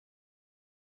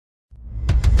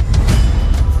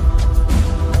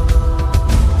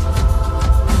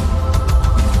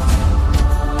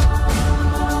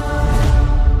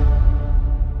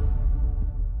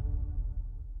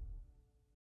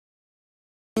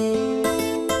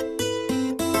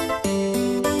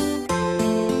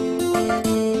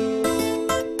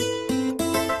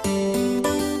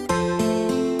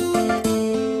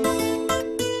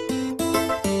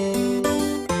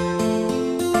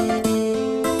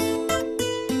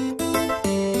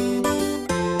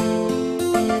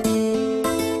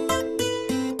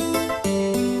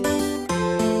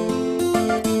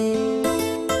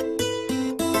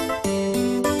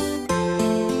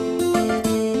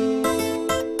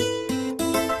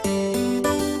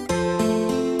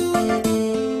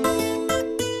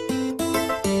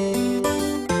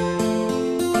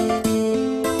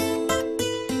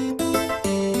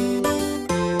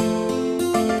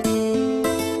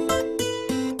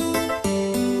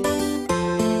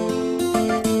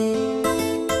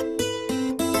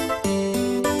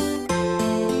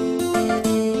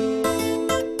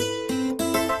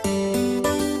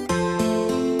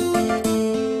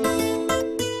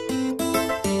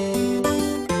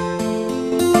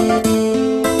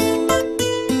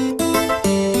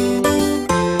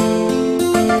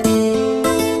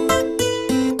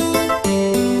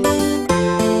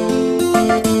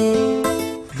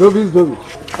Dobby.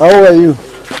 How are you?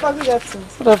 Good afternoon.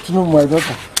 Good afternoon, my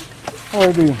daughter. How are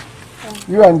you doing?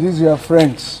 You and these your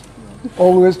friends,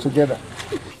 always together.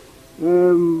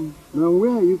 Now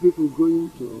where are you people going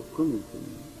to come from?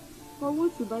 I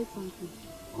want to buy something.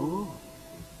 Oh,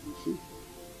 you see.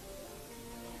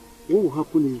 What will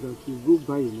happen is that you go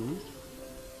buy,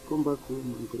 come back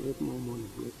home and collect more money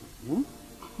later.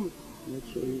 Make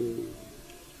sure you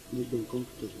make them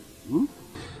comfortable.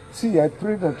 See, I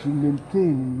pray that you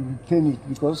retain it,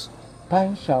 because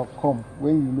time shall come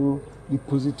when you know the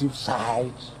positive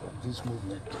sides of this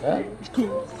movement.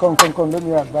 Come, let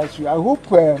me advise you. I hope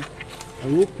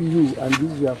you and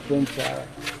these your friends are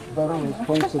very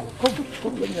responsible.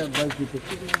 Come, let me advise you people.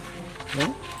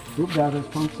 Hope they are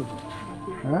responsible.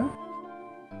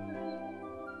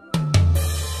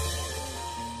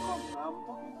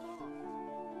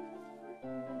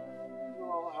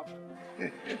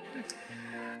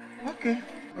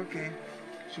 Okay.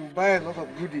 She'll buy a lot of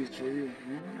goodies for you.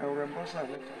 I will reimburse her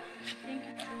later. Thank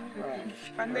you. Right.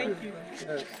 Thank you.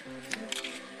 Yes.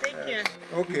 Take care.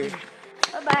 Okay.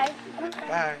 Bye-bye.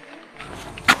 Bye.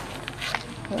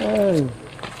 Hey.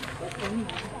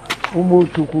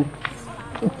 Umuchuku.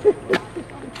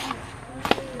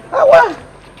 Awa.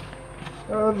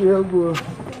 Oh, dear God.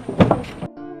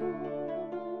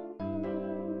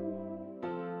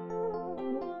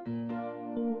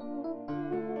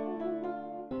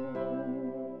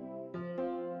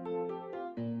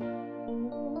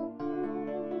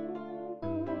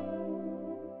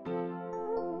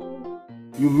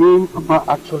 You mean Papa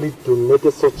actually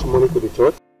donated such money to the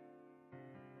church?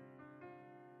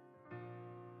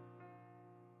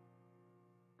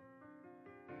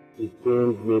 It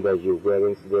pains me that you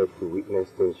weren't there to witness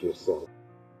things yourself.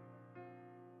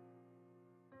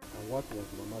 And what was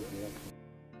Mama's reaction?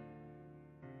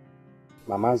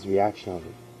 Mama's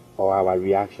reaction, or our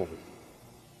reaction?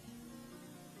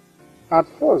 At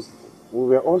first, we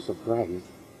were all surprised.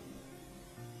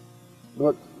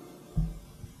 But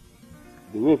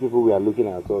the way people were looking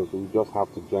at us, we just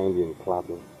have to join in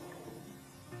clapping.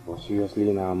 But seriously,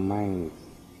 in our minds,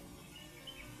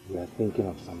 we are thinking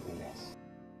of something else.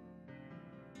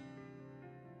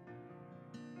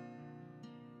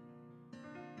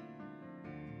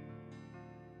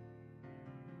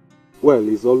 Well,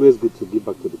 it's always good to give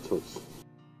back to the church.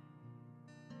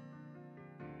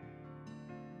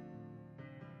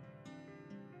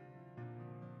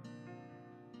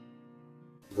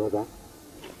 Brother?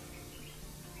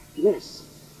 Yes,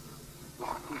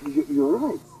 you're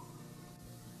right.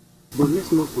 But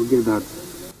let's not forget that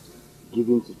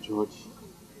giving to church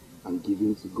and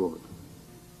giving to God,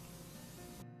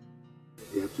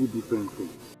 they are two different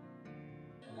things.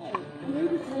 I'm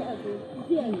really tired of it.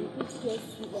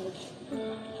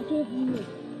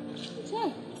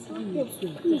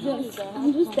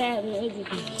 I'm just tired already.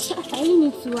 I really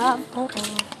need to have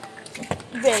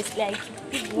rest, like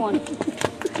big one.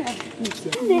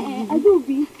 I do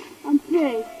be. I'm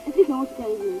pressed. I think I want to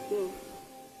carry myself.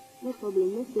 No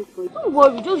problem, let's wait for you. Don't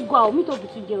worry, just go. I'll meet up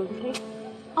with you girls, okay?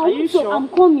 Are you sure? I'm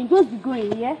coming, just be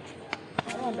going, yeah?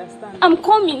 I don't understand. I'm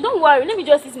coming, don't worry. Let me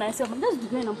just ease myself. I'm just be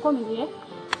going, I'm coming, yeah?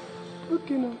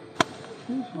 Okay, now.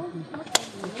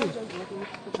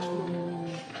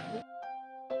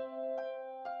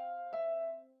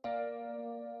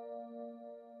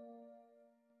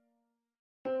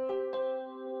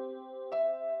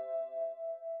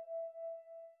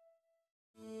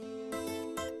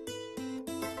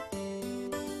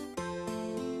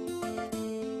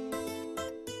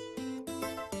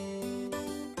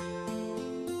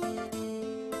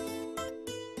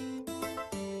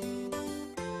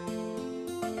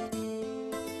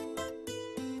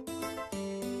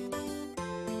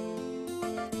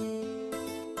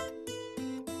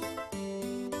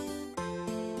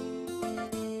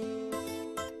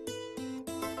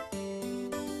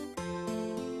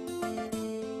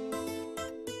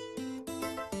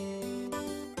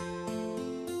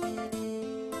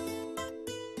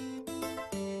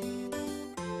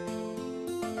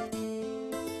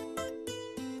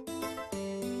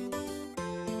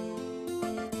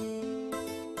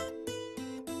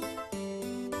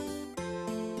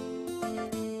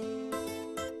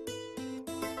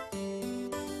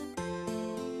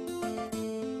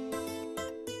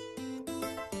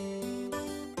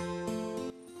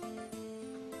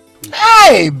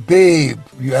 Hey, babe,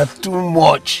 you are too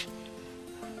much.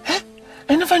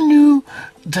 I never knew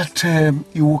that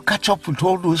you will catch up with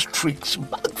all those tricks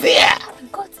back there. I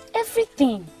got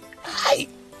everything. I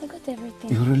got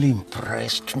everything. You really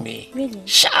impressed me. Really?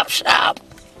 Sharp.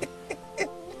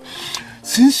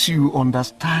 Since you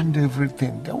understand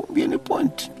everything, there won't be any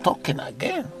point talking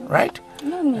again, right?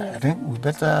 Mommy. I think we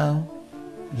better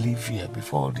leave here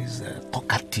before these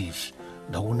talkatives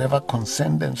that will never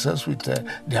concern themselves with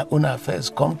their own affairs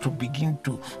come to begin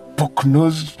to poke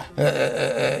nose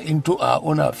into our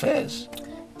own affairs.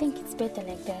 I think it's better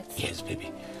like that. Yes,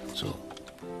 baby. So,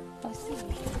 I'll see you.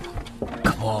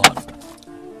 come on.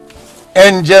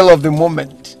 Angel of the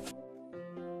moment.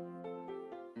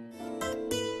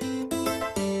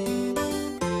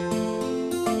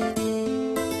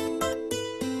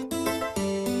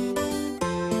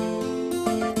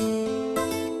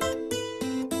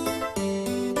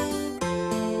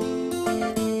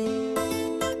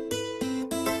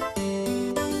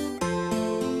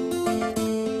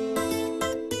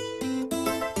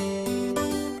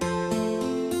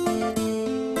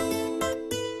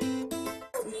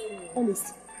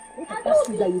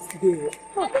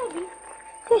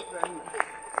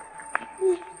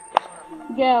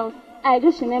 Girls, I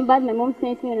just remembered my mom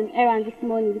sent me on an errand this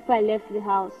morning before I left the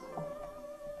house.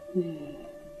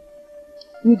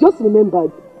 You just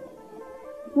remembered?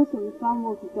 Because of the farm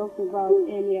work we talked about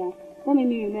earlier, that made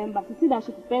me remember. She said I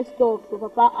should prepare stuff for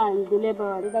Papa and the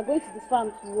laborer. They are going to the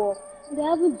farm to work. They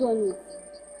haven't done it.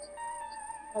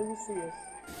 Are you serious?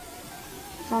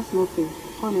 That's not fair,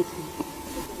 honestly.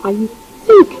 And you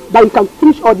think that you can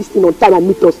finish all this thing on time and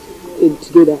meet us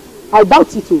together? I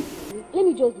doubt it too. Let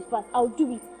me just be fast. I'll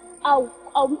do it. I'll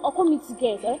come meet you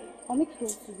guys, eh? I'll make it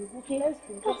to you. Okay, let's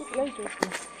go. Let's just go.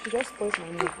 You just spoiled my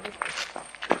mood. Let's go.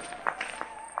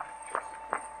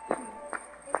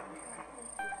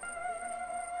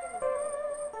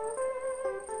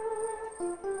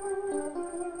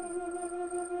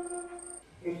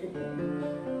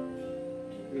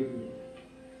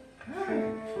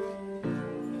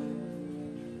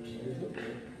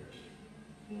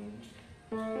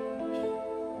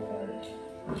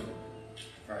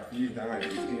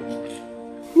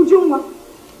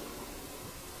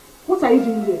 What are you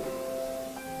doing there?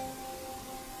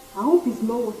 I hope it's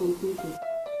not what I'm thinking.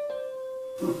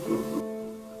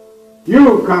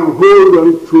 You can hold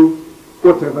on to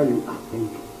whatever you are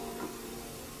thinking.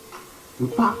 In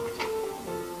fact,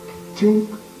 think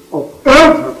of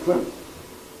everything.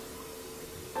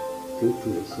 Think to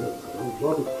yourself, I don't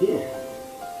want to care.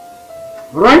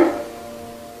 Alright?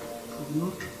 Do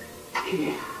not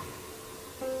care.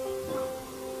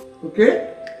 Okay?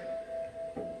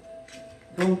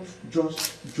 Don't just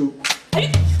joke.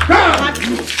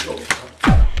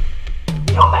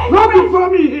 Not before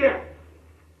me here!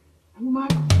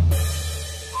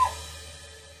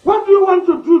 What do you want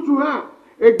to do to her?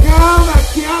 A girl that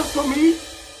cares for me?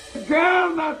 A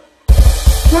girl that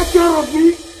takes care of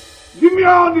me? Give me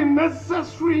all the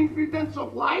necessary ingredients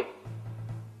of life?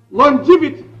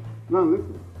 Longevity. Now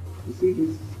listen, you see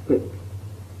this spec?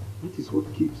 That is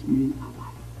what keeps me alive.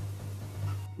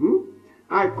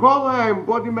 I call her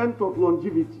embodiment of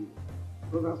longevity.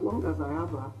 Because as long as I have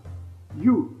her,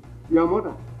 you, your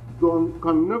mother,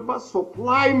 can never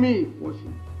supply me what she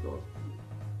does.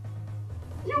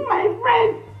 You, my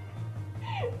friend!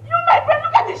 You, my friend,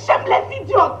 look at this shameless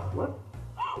idiot! What?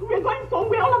 We're going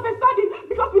somewhere all of a sudden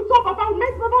because we saw Papa, we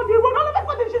met Papa on the road. All of a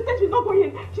sudden she said she's not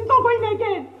going. She's not going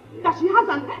again. That she has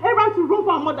an errand to run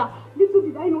for her mother. Little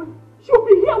did I know, she'll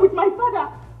be here with my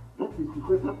father. That is the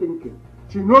better thinking.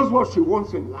 She knows what she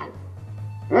wants in life.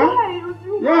 Why?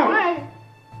 Yeah.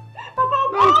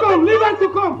 Papa, No, come, leave her to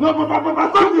come. No, Papa,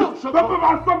 stop this.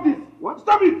 Papa, stop this. What?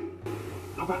 Stop it.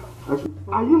 Papa,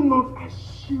 are you not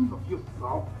ashamed of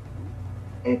yourself?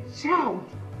 A child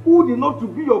who did not to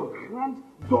be your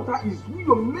granddaughter is who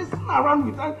you're messing around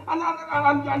with,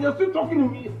 and you're still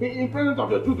talking in presence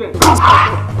of your children. Papa!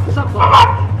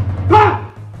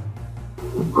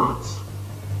 God,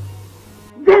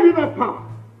 give me that power.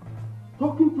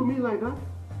 Talking to me like that?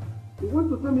 You want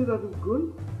to tell me that it's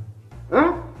good?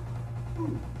 Huh?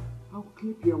 I'll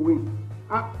clip your wing.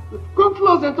 Come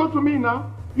close and talk to me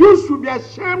now. You should be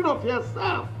ashamed of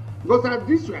yourself. Because at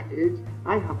this your age,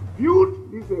 I have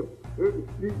built this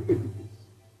edifice.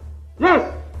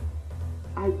 Yes!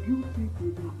 I built it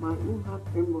with my own heart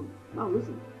and mind. Now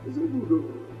listen good.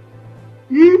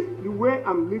 If the way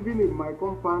I'm living in my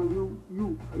compound,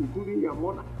 you, including your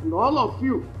mother, and all of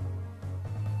you,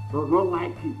 does not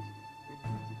like it,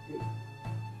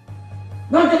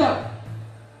 now get out!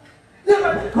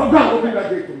 Come down, open that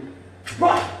gate to me. Go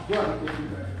and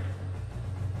open that gate.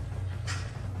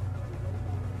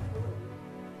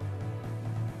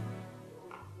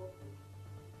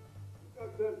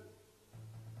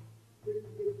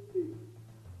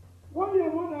 What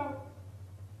your mother?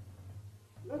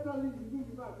 Let her leave. You need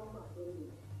to come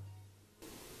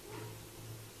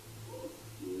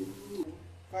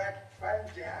back. Fine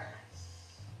jazz.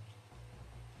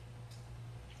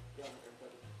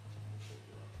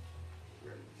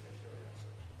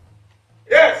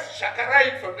 Shakara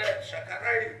it for them.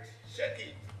 Shakara it. Shake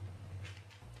it.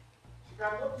 She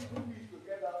cannot even use to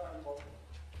get that time off.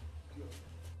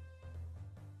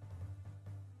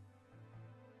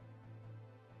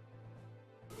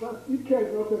 But if care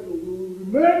is not taken, you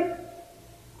will remain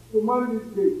to man this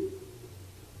day.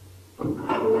 Don't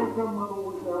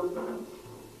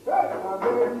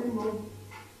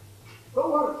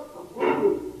worry, I'm going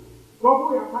to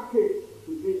double your package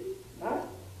today.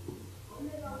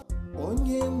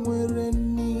 Onye nwere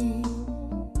nni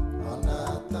ọ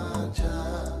na-ata aja.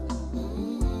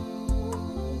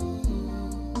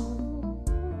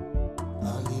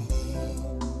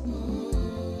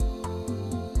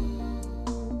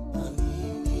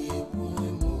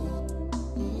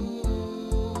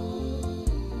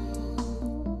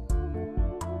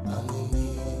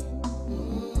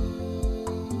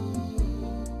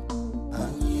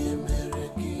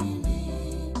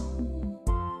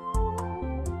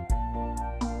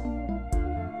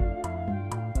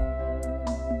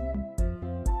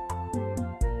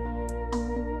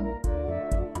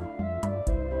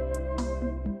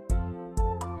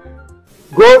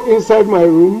 Go inside my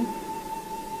room,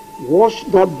 wash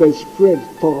that bedspread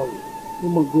thoroughly.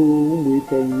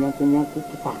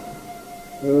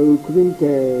 Couldn't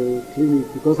clean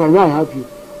it because I know I have you.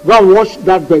 Go and wash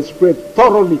that bedspread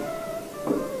thoroughly.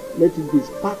 Let it be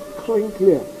sparkling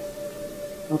clear.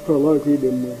 After a lot of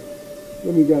them,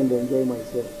 let me go and enjoy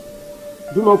myself.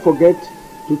 Do not forget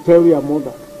to tell your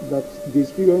mother that the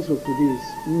experience of today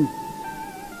is,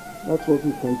 that's what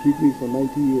we can keep me for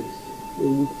 90 years.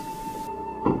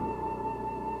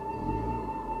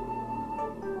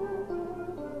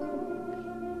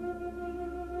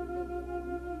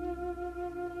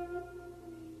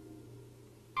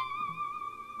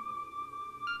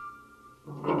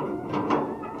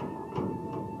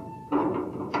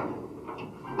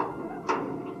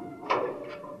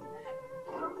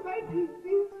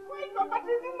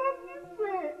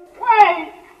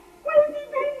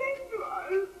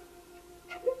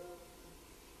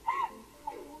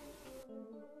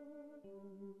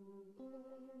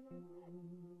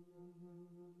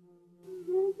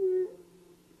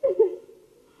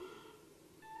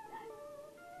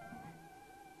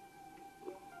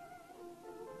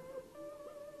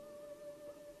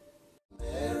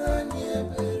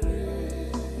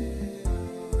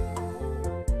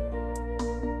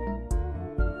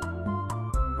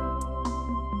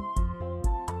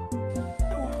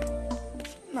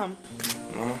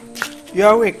 You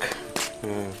are awake?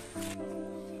 Yeah.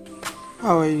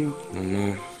 How are you?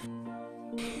 Mama,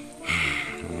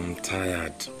 I'm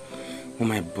tired. Oh,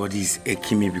 my body is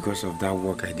aching me because of that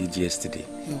work I did yesterday.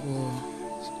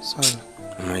 Oh, sorry.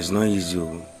 Mama, it's not easy.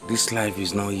 This life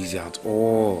is not easy at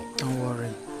all. Don't worry.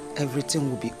 Everything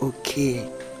will be okay.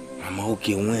 Mama,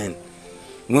 okay, when?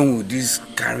 When will this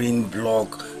carrying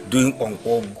block, doing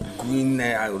on-call, going,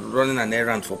 running an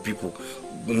errand for people,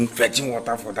 fetching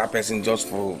water for that person just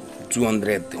for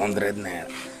 100 naira.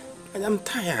 I'm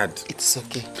tired. It's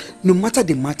okay. No matter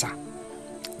the matter,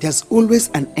 there's always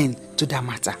an end to that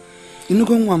matter. You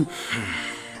know,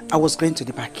 I was going to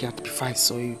the backyard before I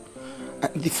saw you.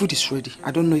 The food is ready.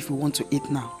 I don't know if you want to eat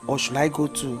now or should I go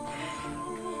to...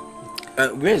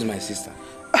 where is my sister?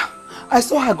 I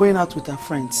saw her going out with her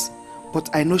friends, but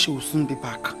I know she will soon be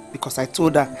back because I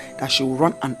told her that she will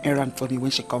run an errand for me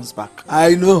when she comes back.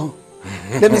 I know.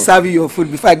 Let me serve you your food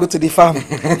before I go to the farm.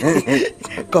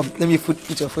 Come, let me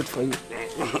put your food for you.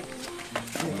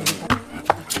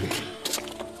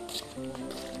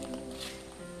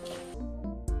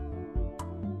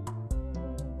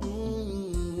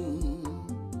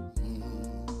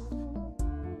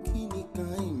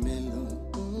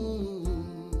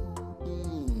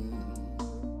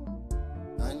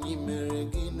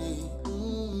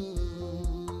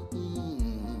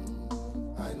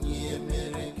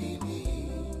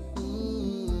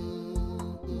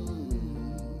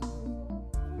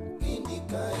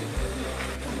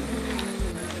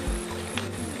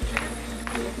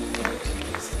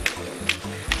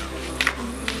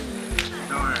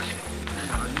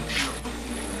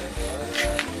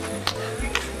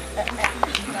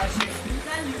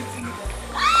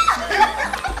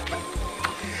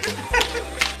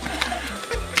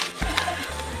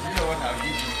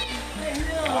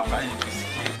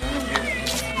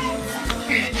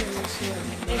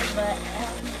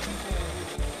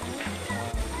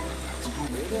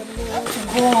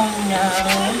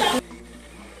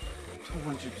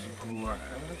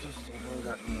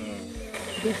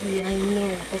 Baby, I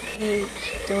know, okay?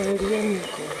 Don't let me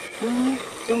go.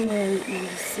 Don't worry, you'll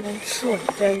see soon,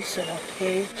 very soon,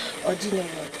 okay? Or do you know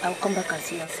what? I'll come back and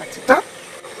see you on Saturday.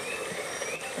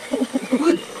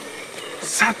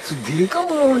 Saturday?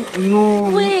 Come on.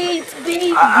 No. Wait,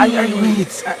 baby. I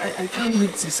wait. I can't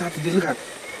wait till Saturday. Look at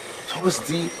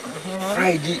Thursday,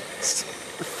 Friday,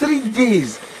 3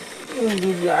 days.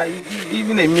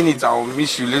 Even a minute I'll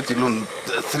miss you, let alone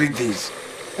 3 days.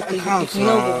 Okay, I can't. You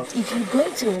know what? If you're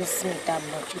going to miss me that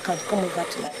much, you can come over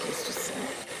to my place to see me.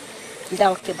 Is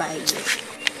that okay by you?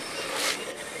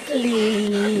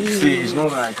 Please. See, it's not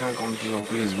that I can't come to your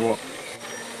place, but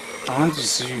I want to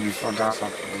see you before that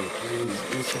Saturday. Please,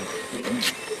 listen. You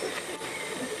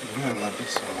know I love you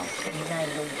so much. And I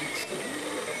love you too.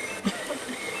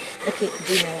 Okay,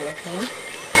 dinner, okay?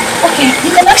 Okay,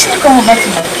 you can actually come over to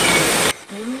my place.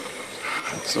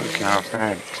 It's okay, I've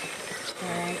heard.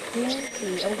 Alright, thank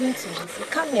you. I'm going to miss you.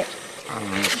 Come here. I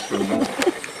miss you more.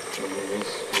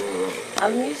 I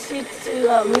miss you too.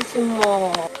 I miss you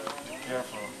more.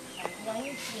 Careful.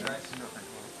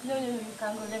 No, you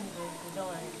can go. Let me go. Don't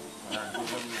worry. Let me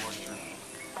watch you.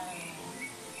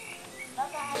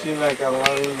 Feel like I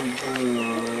want you to.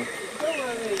 Don't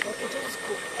worry. Okay, just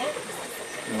go.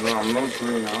 No, I'm not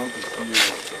going. I want to see you.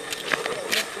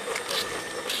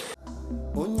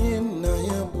 Onye nna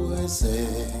ya bụ eze,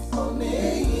 ọ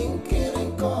na-eyi nkiri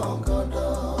nke ọgọdọ.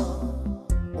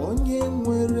 Onye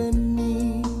nwere nni,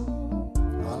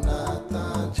 ọ na-ata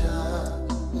aja.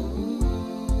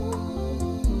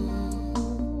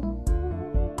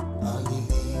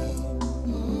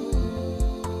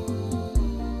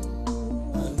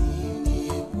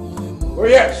 Oh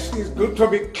yes, it's good to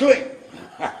be clean.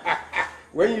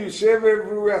 When you shave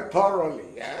everywhere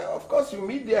thoroughly, of course you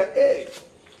meet their age.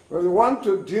 When you want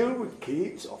to deal with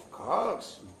kids, of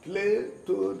course, you play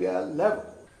to their level.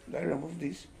 Then remove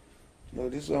this. No,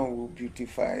 this one will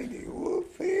beautify the whole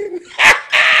thing.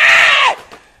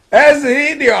 As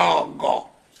he the go.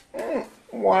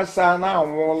 Wasana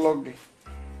wologi.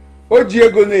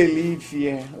 Ojiego na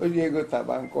elifie. Ojiego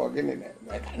tabanko gini na.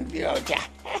 Ndi oja.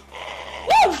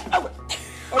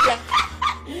 Oja.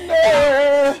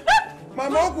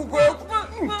 Mama okuko.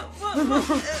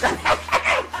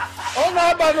 Oh, no,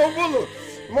 but no bullet.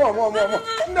 More.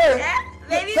 No.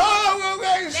 Baby.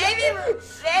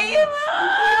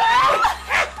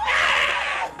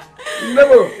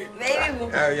 Never. Baby.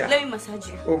 Yeah. Let me massage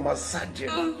you. Oh, massage you.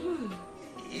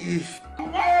 Hey,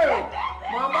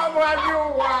 Mama,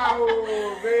 wow,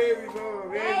 baby, no,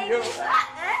 baby.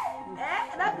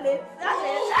 That place.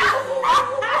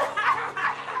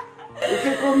 You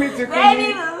tickle me.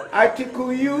 I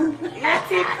tickle you. You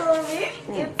tickle me.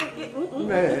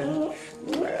 Man.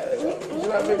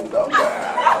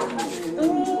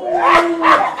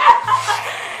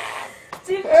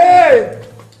 Hey!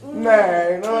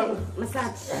 No.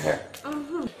 Massage.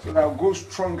 So now go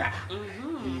stronger.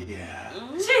 Yeah.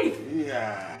 Chief!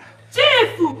 Yeah. Chief!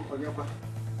 Who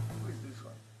is this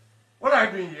one? What are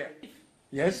you doing here?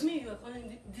 Yes? Me, you are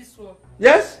calling this one.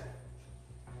 Yes?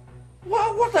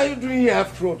 What are you doing here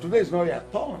after all? Today is not your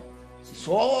turn. It's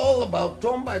all about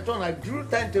turn by turn. I drew a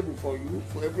timetable for you,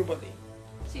 for everybody.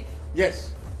 Chief.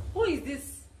 Yes. Who is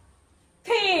this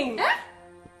thing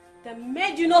that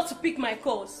made you not to pick my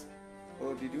calls?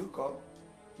 Oh, did you call?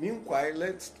 Meanwhile,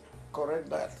 let's correct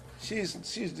that. She's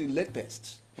the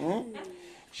latest.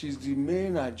 She's the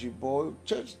main Ajiboy.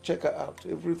 Just check her out.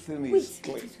 Everything is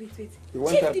clean. Wait. You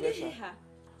want Chief, did you hear her?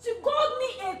 She called me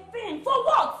a thing. For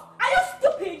what? Are you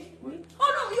stupid? Oh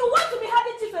no, you want to be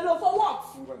having Chief alone. For what?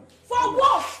 For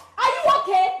what? Are you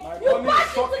okay? You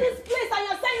passed into this place and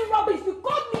you're saying rubbish. You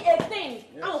called me a thing.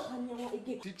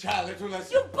 Yes. Teach her a little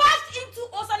lesson. You passed into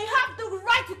us and you have the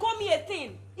right to call me a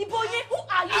thing. Ibonye, who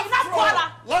are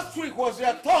you? Last week was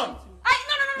your turn.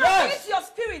 No. Yes. It's your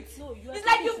spirit. No, it's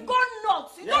like you've gone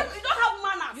nuts. You don't have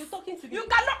manners. You're talking to me. You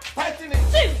cannot. Tighten it.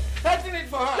 Chief. Tighten it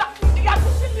for her. You are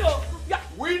pushing me.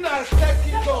 Winners take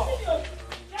it off.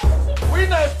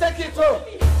 Winners take it off.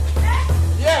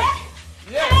 Yes.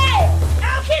 Yes. Hey!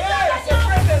 I'll kill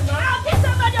somebody. I'll kill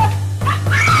somebody.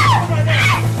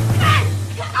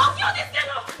 I'll kill this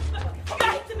girl. You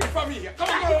are hitting me. From here. Come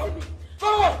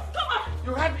on.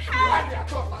 You had your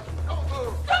talk. Come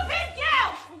on. Stupid girl.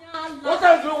 What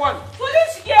else do you want?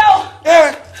 Police girl.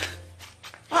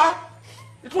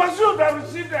 It was you that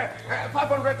received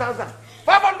 500,000.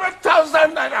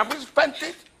 500,000 and we spent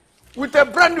it with a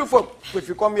brand new phone. If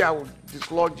you come here, I will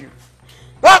dislodge you.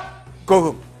 Go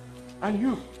home. And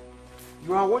you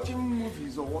are watching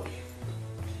movies or what?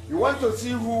 You want to see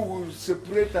who will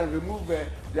separate and remove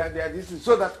their distance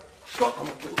so that... Come on,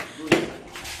 go.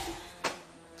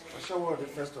 I'll show you the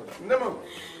first one. No.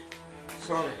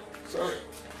 Sorry.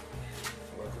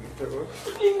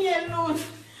 Leave me alone.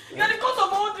 You're the cause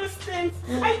of all these things.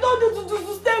 I told you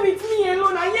to stay with me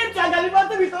alone. And yet you are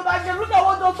gallivanting with other girls. Look at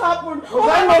what happened? Was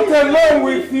I not alone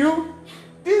with you?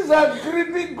 These are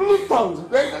greedy gluttons.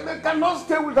 They cannot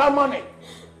stay without money.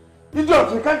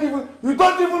 Idiot, you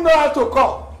don't even know how to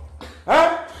call.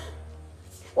 Huh?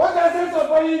 What's the sense of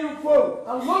buying you phone?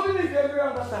 I'm holding it every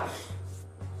other time.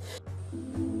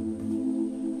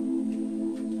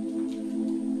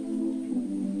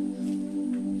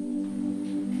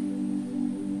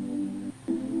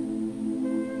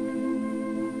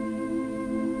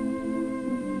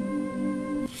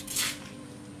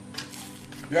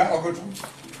 Yeah, Ogotu.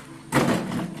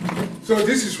 So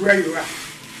this is where you are.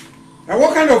 Now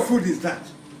what kind of food is that?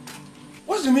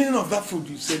 What's the meaning of that food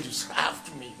you said you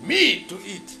served me? Me to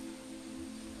eat?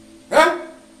 Huh?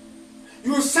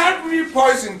 You served me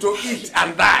poison to eat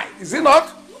and die, is it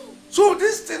not? So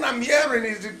this thing I'm hearing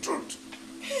is the truth.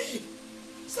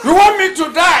 You want me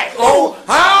to die? Oh,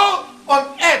 how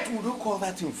on earth would you call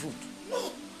that in food?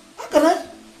 No. How can I?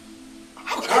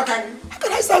 How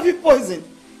can I serve you poison?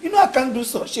 You know I can't do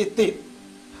such a thing.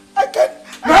 I can't.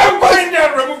 Now go in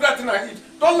there and remove that thing and eat.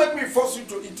 Don't let me force you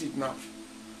to eat it now.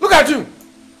 Look at you.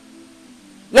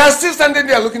 You are still standing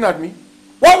there looking at me.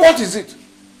 What is it?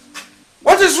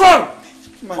 What is wrong?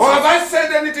 Or have I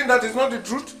said anything that is not the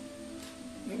truth?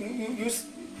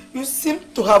 You seem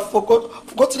to have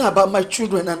forgotten about my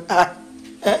children and I.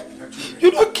 Eh?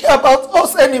 You don't care about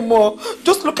us anymore.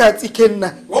 Just look at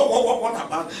Ikenna. What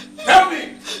about it? Tell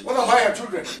me. What about your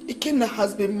children? Ikenna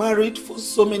has been married for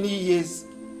so many years.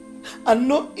 And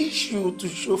no issue to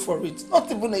show for it. Not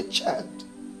even a child.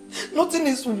 Nothing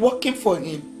is working for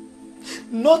him.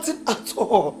 Nothing at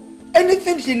all.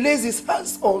 Anything he lays his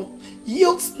hands on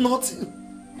yields nothing.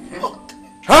 Nothing.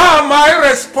 How am I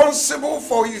responsible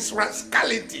for his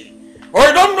rascality? Or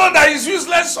you don't know that he's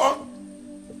useless son?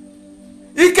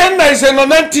 Ikenna is a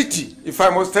non-entity, if I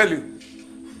must tell you.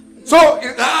 So,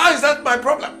 how is that my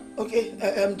problem? Okay,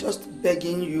 I am just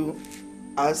begging you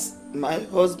as my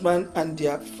husband and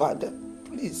their father,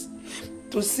 please,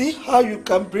 to see how you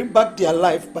can bring back their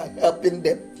life by helping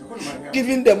them,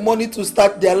 giving them money to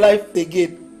start their life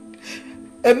again.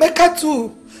 Emeka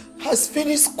too has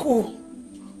finished school,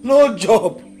 no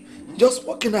job, just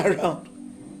walking around,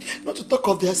 not to talk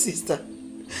of their sister.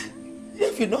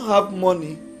 If you don't have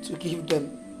money to give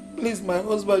them, please, my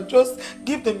husband, just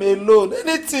give them a loan,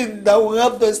 anything that will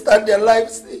help them start their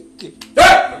lives again.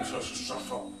 Hey!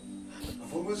 Shut up.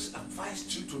 I've always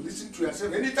advised you to listen to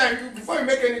yourself anytime before you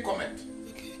make any comment.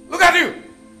 Okay. Look at you.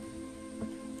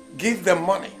 Give them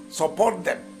money. Support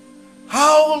them.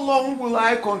 How long will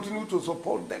I continue to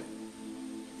support them?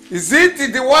 Is it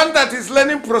the one that is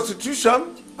learning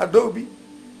prostitution, Adobe?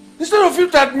 Instead of you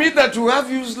to admit that you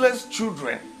have useless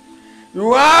children,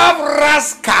 you have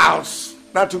rascals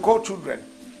that you call children.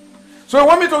 So you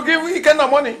want me to give Ikenna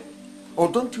money? Or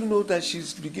don't you know that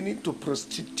she's beginning to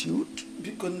prostitute?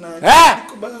 Because now,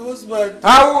 my husband.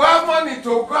 I will have money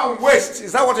to go and waste.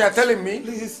 Is that what you are telling me?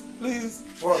 Please, please.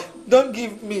 What? Don't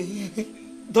give me.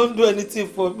 Don't do anything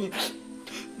for me.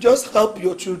 Just help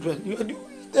your children.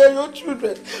 They're your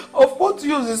children. Of what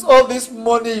use is all this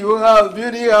money you have,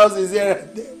 building houses here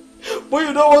and there? But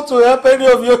you don't want to help any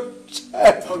of your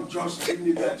child. Don't just give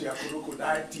me that your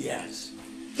crocodile tears.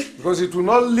 Because it will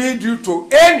not lead you to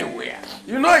anywhere.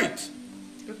 You know it.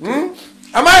 Hmm?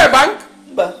 Am I a bank?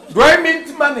 Do I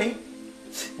mint money?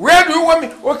 Where do you want me?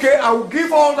 Okay, I will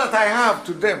give all that I have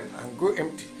to them and go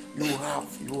empty.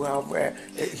 You have a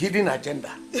hidden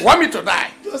agenda. You want me to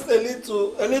die? Just a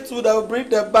little that will bring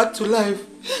them back to life.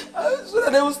 So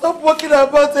that they will stop walking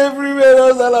about everywhere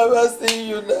else and I'm asking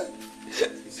you that.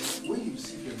 When you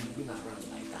see them moving around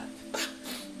like that,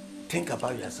 think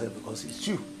about yourself because it's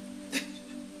you.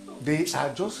 They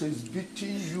are just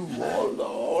exhibiting you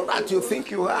all that you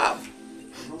think you have.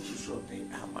 I'm not too sure they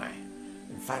are mine.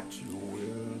 In fact, you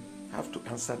will have to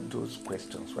answer those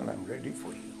questions when I'm ready for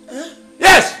you. Huh?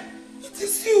 Yes! It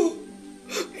is you.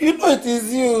 You know it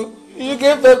is you. You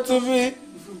gave them to me.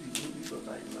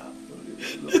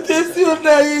 It is you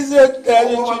that is your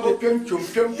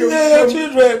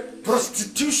children.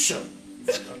 Prostitution.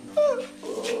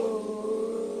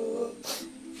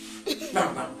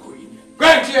 Now, go in. Go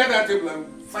and clear that table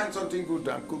and find something good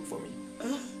and cook for me.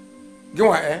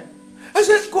 Go ahead. I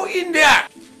said, go in there.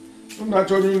 I'm not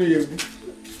telling you.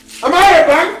 Am I a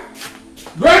bank?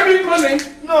 Do I need money?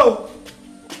 No.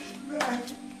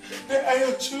 They are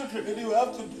your children. You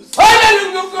have to do something.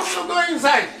 Oh, go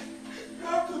inside. You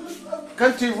have to do something.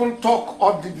 Can't even talk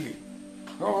audibly.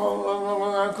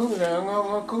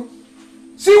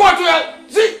 See what you are.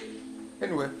 See.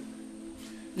 Anyway,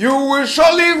 you will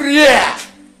surely rear.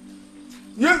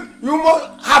 You must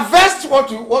harvest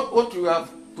what you have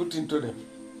put into them.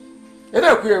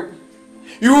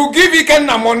 You will give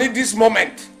Ikenna money this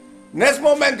moment. Next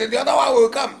moment, the other one will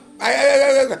come.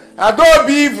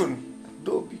 Adobe even.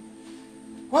 Adobe.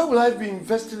 Why will I be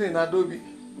investing in Adobe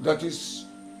that is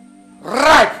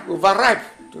ripe, overripe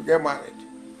to get married?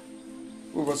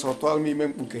 Who was told me,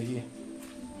 here?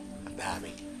 Damn,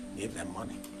 give them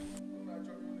money.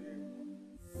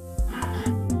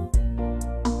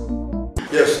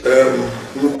 Yes, sir.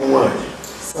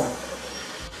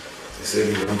 They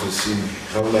said you want to see me.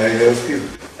 How will I help you?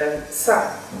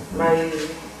 Sir, my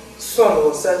son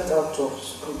was sent out of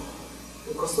school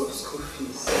because of school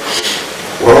fees.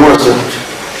 What was it?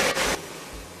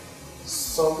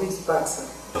 Some weeks back, sir.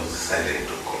 I decided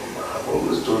to come. I've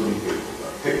always told you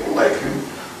people like you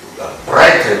are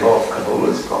bright enough can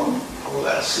always come. I will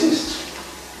assist.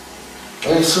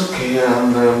 It's okay,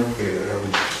 and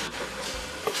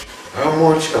how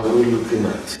much are we looking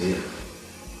at here?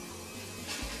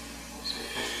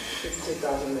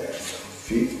 50,000 naira.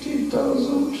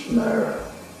 50,000 naira.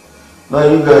 Now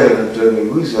you guys can tell me,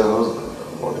 who is your husband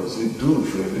and what does he do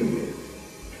for a living?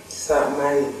 Sir,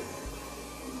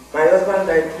 my husband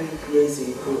died 3 years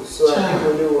ago, so I'm the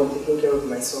only one taking care of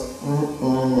my son.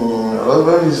 Your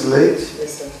husband is late?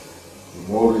 Yes, sir. The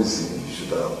more reason you should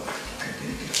have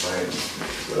identified this,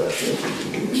 but I think it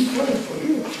will be fine for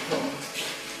you.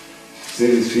 Say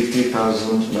it's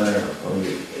 50,000 naira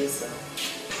only. Yes, sir.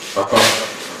 Papa,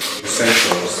 you sent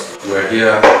us. We're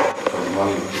here for the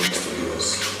money you promised to give us.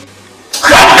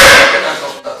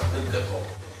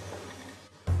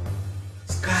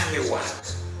 Scallywag.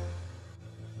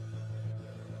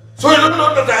 So you don't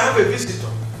know that I have a visitor?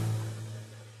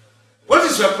 What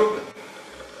is your problem?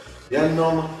 Yeah,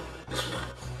 normal.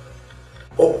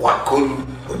 Okwakolu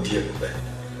Odiekwe.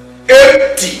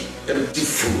 Empty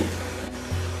food.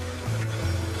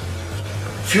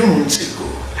 A few months ago,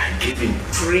 I gave him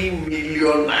 3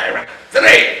 million naira.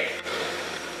 3!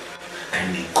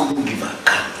 And he couldn't give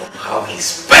account of how he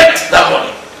spent that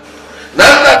money.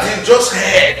 Now that he just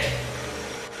heard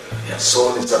your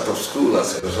son is out of school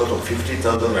as a result of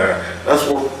 50,000 naira, that's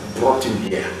what brought him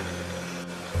here.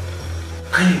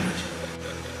 Can you imagine?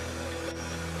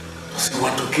 Does he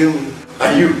want to kill me?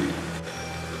 And you?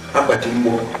 How about him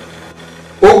more?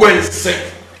 Oh, when he's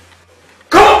sick.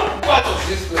 Come out of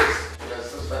this place. We are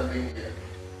still standing here.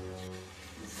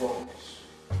 You fools.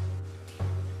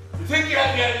 You think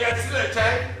you're still a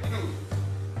child? You.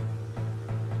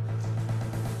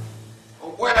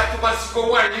 Where to Mexico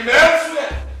wine? You know,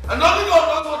 elsewhere. And nothing God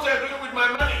knows what you're doing with my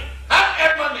money. Have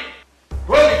that money.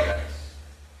 Holy guys.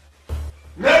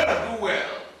 Never do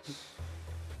well.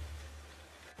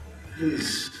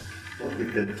 Please, don't be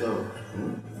tempted.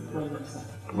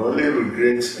 My only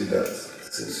regrets is that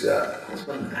since your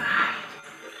husband died,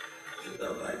 you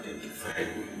have identified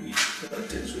with me that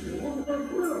things will be working out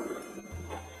well.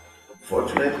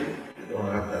 Fortunately, you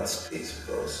don't have that space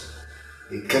because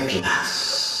it can't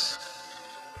last.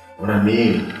 What I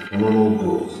mean, no more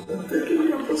goals. I'm taking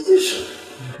your position.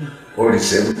 All the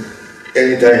same,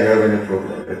 anytime you have any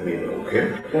problem, let me know, okay?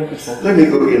 Thank you, sir. Let me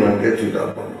go in and get you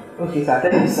that one. Okay, sir.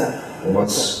 Thank you, sir. I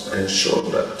must ensure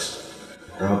that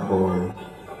that boy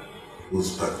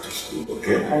goes back to school,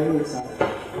 okay? I will, sir.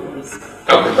 Yes.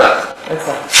 I'll be back. Yes,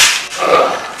 sir.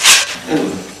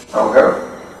 I'll help.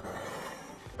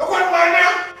 Look what my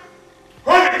name?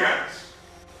 Hooligans!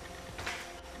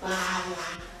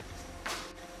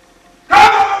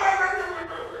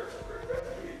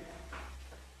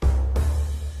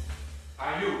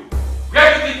 Are you?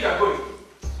 Where do you think you are going?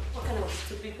 What kind of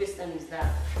stupid question is that?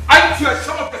 Aren't you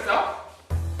ashamed of yourself?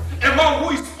 A man who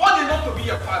is old enough to be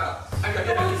your father. And you're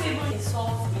Don't getting even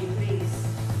insult me, please.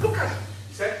 Look at him.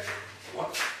 He said,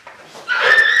 what?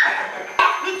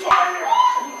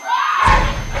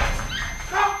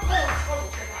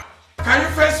 Can you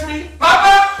face me?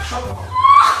 Papa!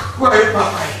 Where is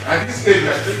Papa? At this age,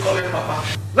 you're still calling Papa.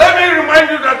 Let me remind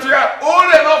you that you are old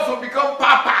enough to become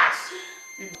papas.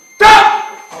 Stop!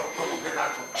 Get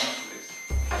out of this place.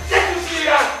 Can't you see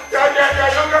your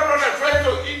younger brother trying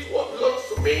to eat what belongs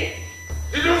to me?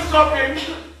 Did you stop him?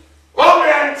 All we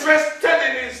are interested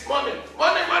in is money.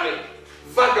 Money, money.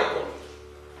 Vagabond.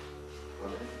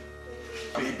 Honey.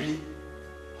 Baby.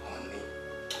 Honey.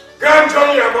 Go and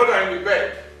join your mother in the bed.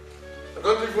 I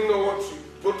don't even know what you,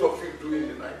 both of you do in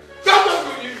the night. Come on,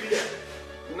 do you here?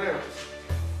 No.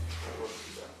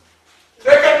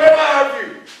 They can never have you.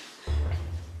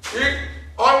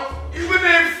 Even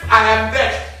if I am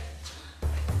dead.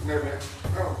 Never.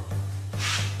 No.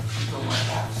 It's on my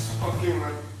house. Okay,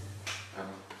 man. I'm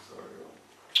sorry.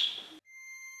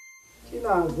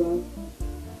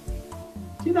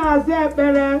 Chinaze,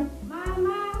 Pere.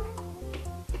 Mama.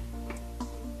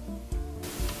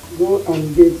 Go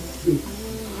and get sick.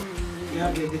 We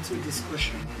have a little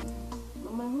discussion.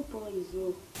 Mama, I hope all is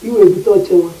well. You will be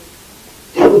touching one.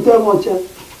 You will tell much.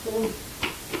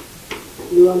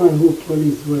 You and I hope all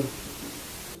is well.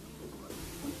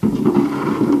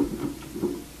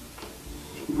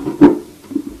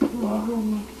 Wow.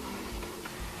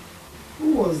 Who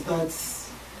was that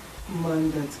man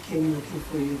that came looking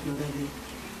for you the other day?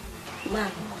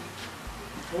 Man.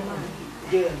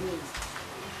 Yeah.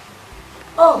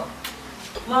 Oh,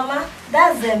 Mama,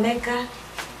 that's Emeka,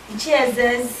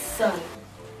 Chieze's son.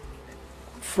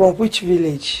 From which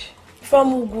village?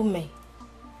 From Ugume.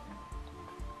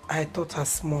 I thought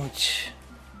as much.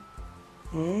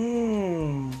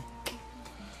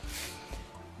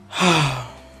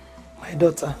 My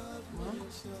daughter,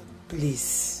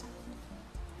 please,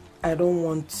 I don't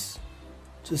want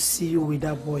to see you with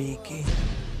that boy again.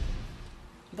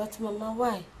 But Mama,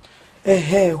 why?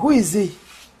 Who is he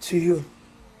to you?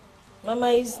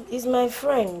 Mama, he's my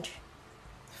friend.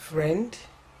 Friend?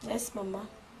 Yes, Mama.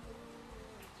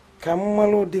 Can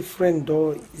Malo the friend,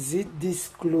 or is it this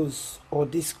close or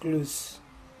this close?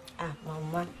 Ah,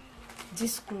 Mama,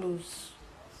 this close.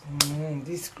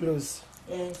 This close.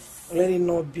 Yes. Let it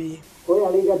not be.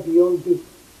 Beyond this.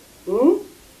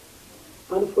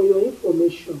 And for your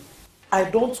information, I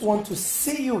don't want to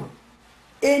see you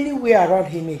anywhere around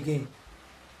him again.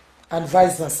 And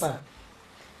vice versa.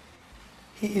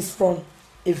 He is from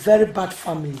a very bad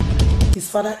family. His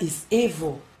father is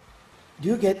evil. Do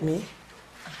you get me?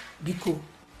 Biko.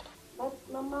 But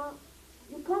Mama,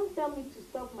 you can't tell me to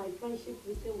stop my friendship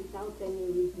with him without any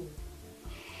reason.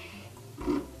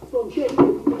 from here to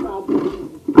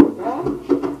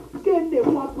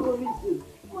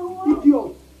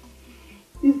Idiot.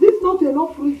 Is this not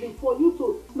enough reason for you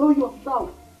to know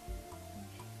yourself?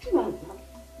 Chinaza,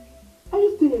 are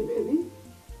you still a baby?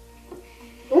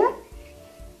 Eh?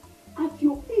 At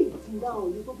your age now,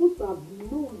 you're supposed to have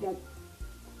known that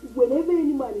whenever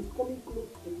any man is coming close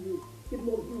to you, it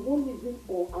must be one reason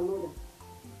or another.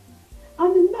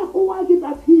 And in that, argue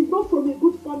that he is not from a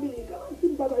good family. Can I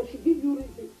think that I should give you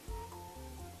reason?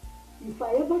 If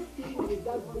I ever see you with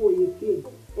that boy again,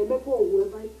 Emeka or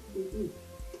whoever he is,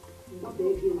 not the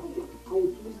again, I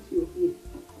will twist your ear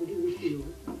and give it to you.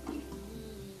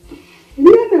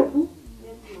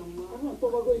 Yes, Mama.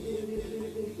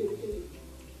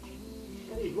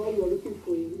 That is why you are looking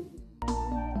for a reason.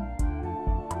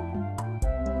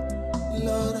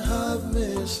 Lord, have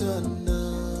mercy now.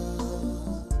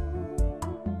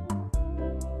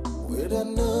 We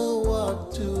don't know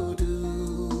what to do.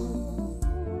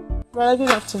 Brother, good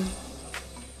afternoon.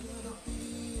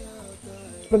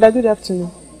 Brother, good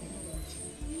afternoon.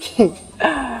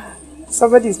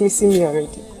 Somebody is missing me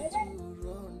already.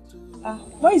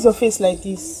 Why is your face like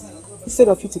this? Instead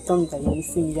of you to tell me that you're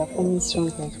missing me, you're coming strong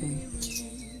like me.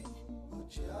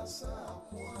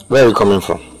 Where are you coming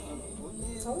from?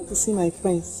 I want to see my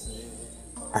friends.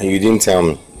 And you didn't tell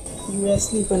me? You were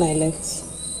asleep when I left.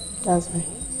 That's why.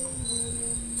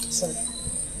 Sorry.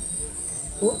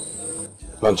 Oh?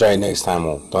 Don't try it next time,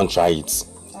 oh. Don't try it.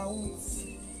 I won't.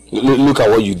 Look at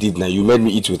what you did now. You made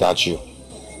me eat without you.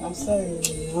 I'm sorry.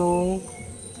 No.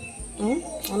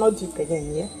 I'll not do it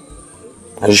again, yeah?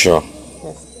 Are you sure?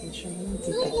 Yes, I'm sure. I'll not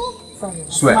do it again. Sorry.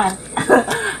 Swear. Smile.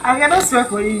 I cannot swear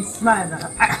for you. Smile now.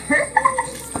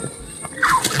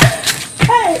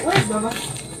 Hey, where's Baba?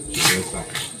 Yes, sir.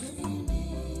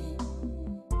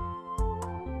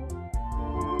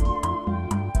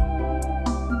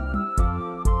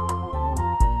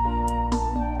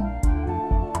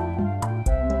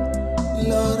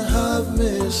 Lord, have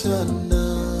mercy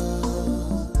now.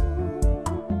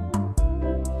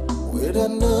 We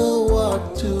don't know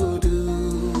what to do.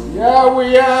 Yeah,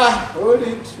 we are. Hold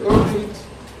it, hold it.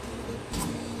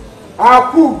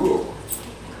 Akugo.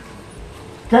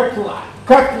 Ketla.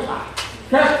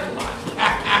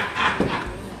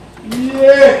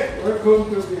 Yeah, welcome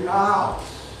to the house.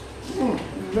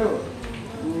 No.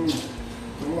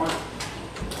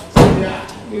 Yeah,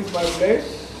 this is my place.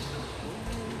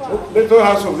 Little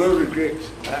house of no regrets.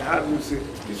 I have you say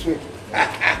this way.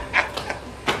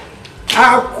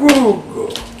 Akugo.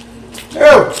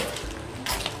 Oh,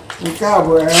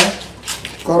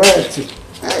 correct.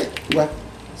 Hey,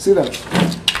 sit down.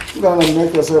 Sit down and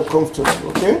make yourself comfortable,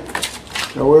 okay?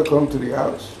 You're welcome to the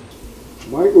house.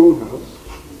 My own house?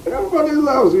 Everybody's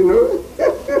house, you know.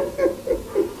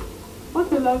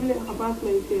 What a lovely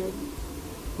apartment here.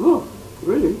 Oh,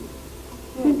 really?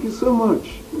 Yeah. Thank you so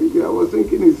much. I was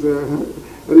thinking it's a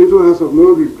little house of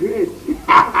no regret. I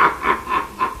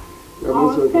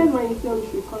was telling myself we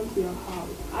should come to your house.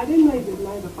 I didn't know it was a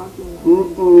nice apartment.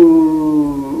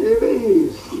 It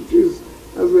is. It is.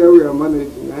 As we are are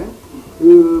managing, eh?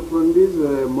 From this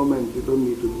moment, you don't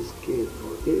need to be scared,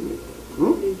 okay?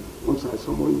 Once I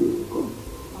summon you, come.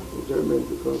 Enjoyment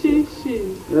because...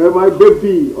 Yeah, my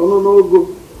baby. Oh, no,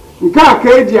 go.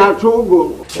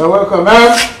 You're welcome,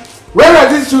 man. Where are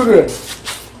these children?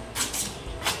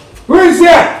 Who is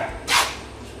here?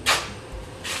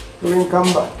 Couldn't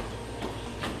come back.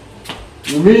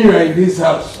 You mean you are in this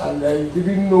house and I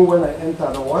didn't know when I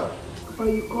entered or what? But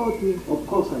you called me. Of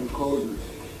course I called you.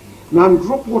 Now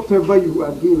drop whatever you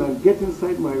are doing and get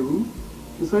inside my room,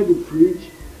 inside the fridge.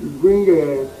 You bring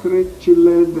 3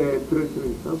 chilled 3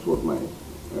 drinks. That's what my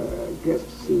guest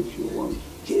says she wants.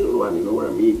 Chill one, you know what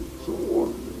I mean? So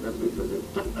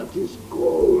that is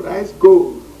cold, ice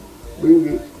cold. Bring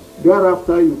it.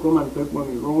 Thereafter you come and take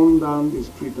money, run down the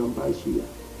street and buy suya.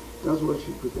 That's what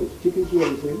she prefers. Chicken suya,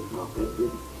 you say? Okay,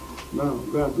 good. Now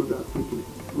go and do that quickly.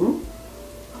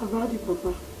 I've heard you,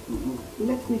 Papa.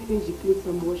 Let me finish the plates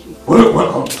I'm washing.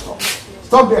 Welcome.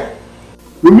 Stop there.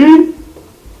 You mean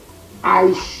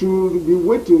I should be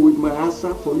waiting with my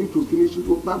answer for you to finish it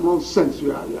with that nonsense?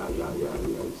 Yeah.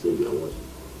 Say your words.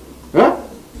 Huh?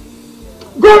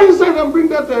 Go inside and bring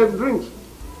that drink.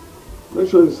 Make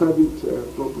sure you serve it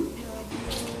properly.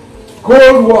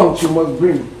 Cold ones you must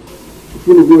bring. If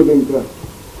you go then there.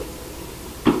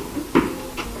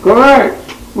 Correct.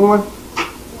 Woman.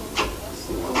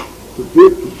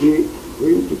 Today,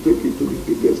 going to take you to the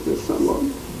biggest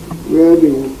salon. Where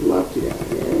they flat your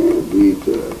hair, do it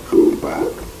throw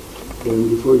back. Then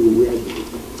before you wear the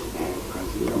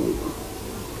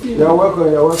You're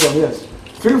welcome, yes.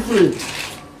 Feel free.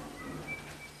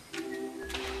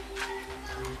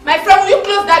 My friend, will you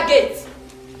close that gate?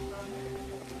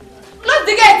 Close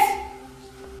the gate!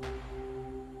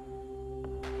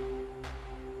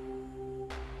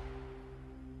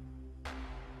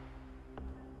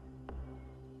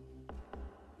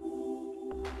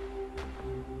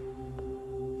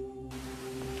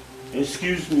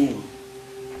 Excuse me.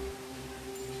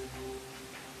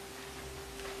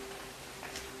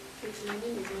 My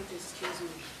name is not excuse me.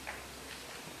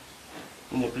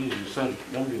 No, please, sorry,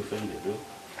 don't be offended, though.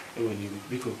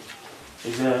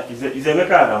 Is Emeka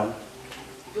around?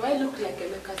 Do I look like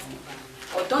Emeka's keeper?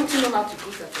 Or don't you know how to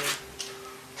greet at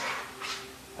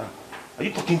all? Are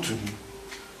you talking to me?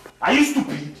 Are you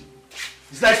stupid?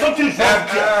 It's like something is wrong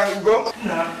here. Go.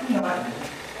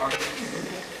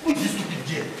 Who is this stupid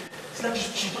girl? It's like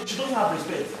she doesn't have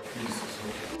respect. Please,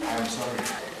 I am sorry.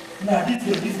 Nah, this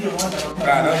girl wants to...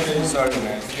 Nah, don't say sorry,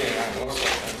 man. It's okay.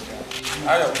 I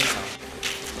don't know.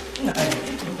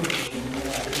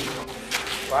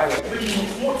 Why?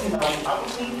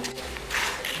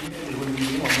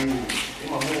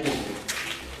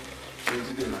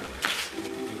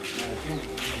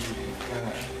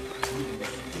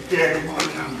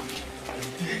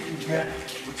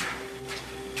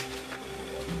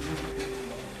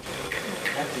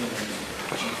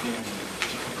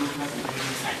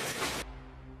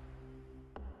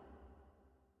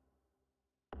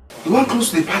 You want close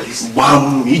to the palace?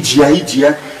 Bam!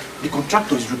 Ijia. The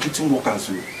contractor is recruiting workers,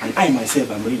 and I myself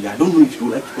am ready. I don't know if you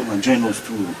would like to come and join us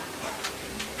too.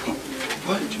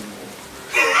 Why did you?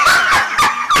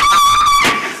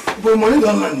 But money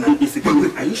don't land now.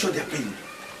 Wait, are you sure they're paying?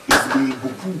 It's a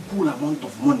cool amount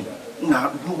of money.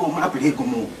 Now, you go map it, go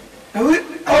more. Are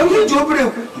you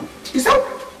joking? Is that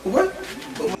what?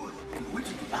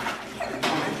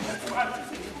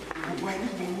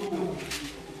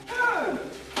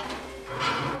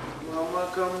 Mama,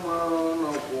 come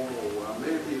on,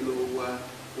 maybe lower.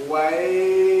 Why?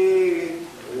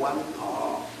 One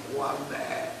top, one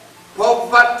there.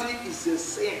 Poverty is a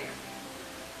sin.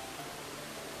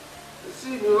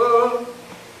 Sin, oh.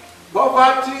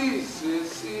 Poverty is a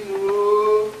sin,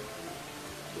 oh.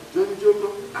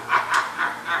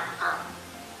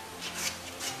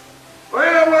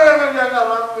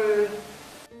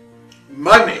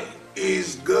 Money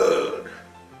is good.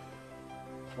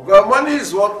 Because money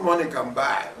is what money can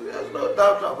buy. There's no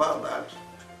doubt about that.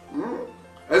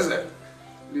 Is it?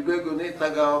 You go need to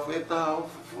go off it now.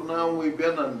 We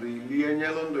been on the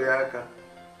yellow yaka.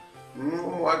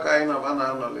 What kind of an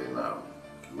now?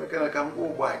 Make a come go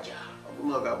watch. I'm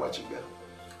not going to watch it.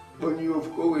 When you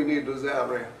go, we need those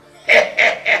are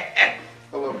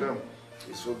all of them.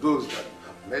 It's for those that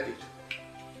have made it.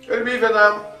 It'll be even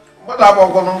what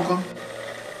about Uncle?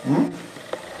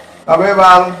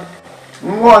 However,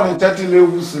 one chatty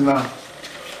levels now.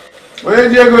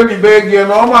 When you go to beg you,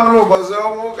 no man over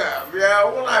so we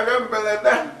are one I remember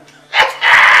that.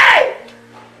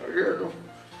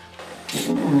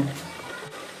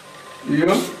 You?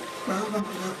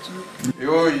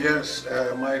 Oh, yes,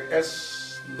 my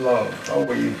love, how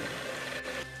are you?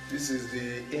 This is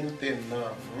the in thing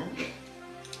now.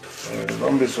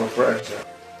 Don't be surprised.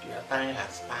 Your time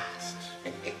has passed.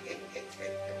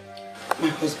 My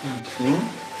husband,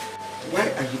 why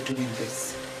are you doing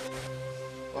this?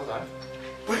 What's that?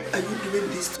 Why are you doing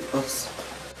this to us?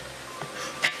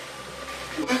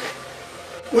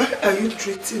 Why are you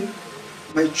treating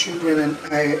my children and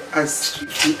I as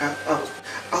if we are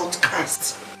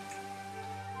outcasts?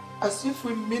 As if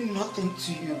we mean nothing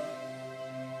to you?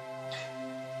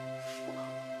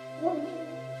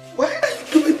 Why are you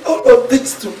doing all of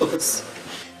this to us?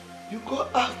 You go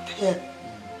out there,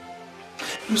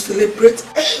 you celebrate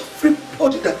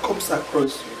everybody that comes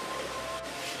across you.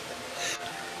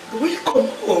 When you come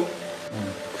home,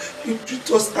 you treat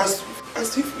us as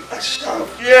if we are sharp.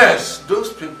 Yes,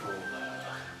 those people,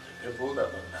 people that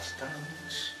understand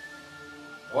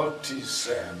what is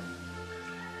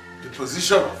the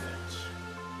position of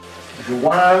it. You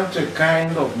want a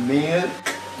kind of milk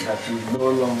that you no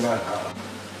longer have.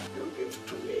 You give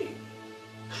to me.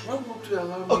 Why won't you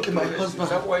allow me? Okay, my rest? husband. Is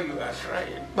that why you are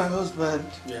crying? My husband.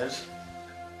 Yes.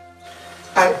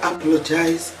 I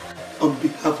apologize on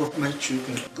behalf of my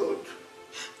children. Good.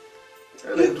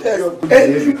 If there's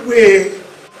any way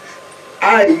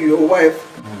I, your wife,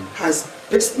 has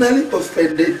personally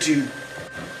offended you,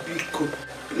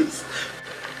 please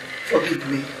forgive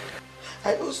me.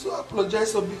 I also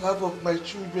apologize on behalf of my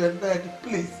children. Daddy,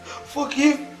 please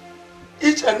forgive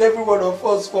each and every one of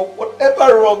us for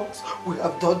whatever wrongs we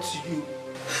have done to you.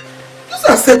 Just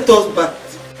accept us back.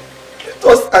 Treat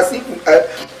us as if we are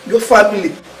your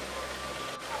family.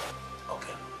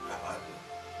 Okay,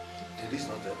 there is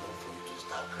no time for you to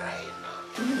start crying now.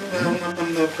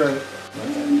 I'm not crying.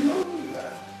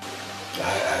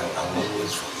 I'm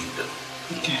always forgive them.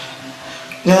 Okay.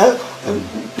 Yeah.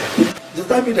 Does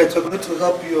that mean that you're going to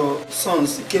help your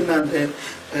sons, Ken and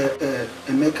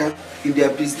Emeka, in their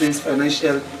business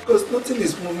financially? Because nothing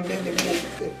is moving anymore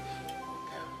with them.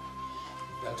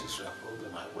 That is your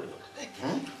problem, I will.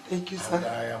 Thank you, sir. And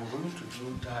I am going to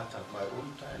do that at my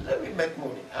own time. Let me make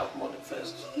money, have money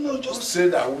first. No, just don't say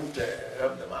that I won't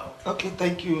help them out. Okay,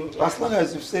 thank you. As long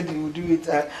as you've said you will do it,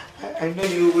 I know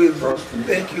you will.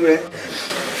 Thank you.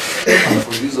 And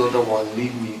for this other one,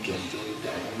 leave me, you can do it.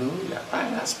 You know, your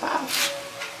time has passed.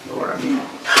 You know what I mean?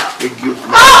 Thank you.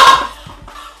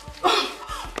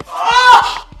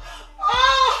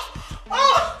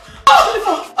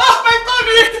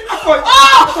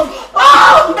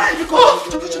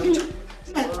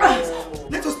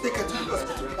 Let us take her to the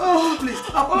hospital. Please,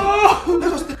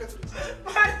 let us take her to the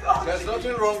hospital. There's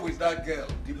nothing wrong with that girl.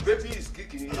 The baby is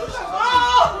kicking. You know, she's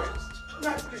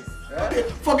not please. Okay,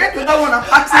 forget the other one I'm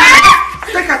asking.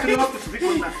 Take her to the hospital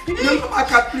because now. No, I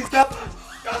can't, please. Just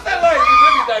tell her it's the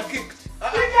baby that kicked. I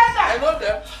know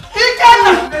them.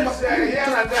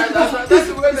 That's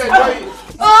the way they do it.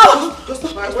 Just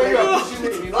my way you are pushing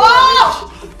it, you know.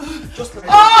 Just like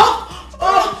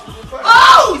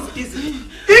easy.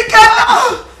 Ikenna!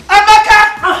 Emeka!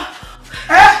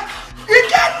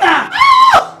 Ikenna!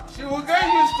 She will get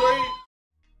used to it.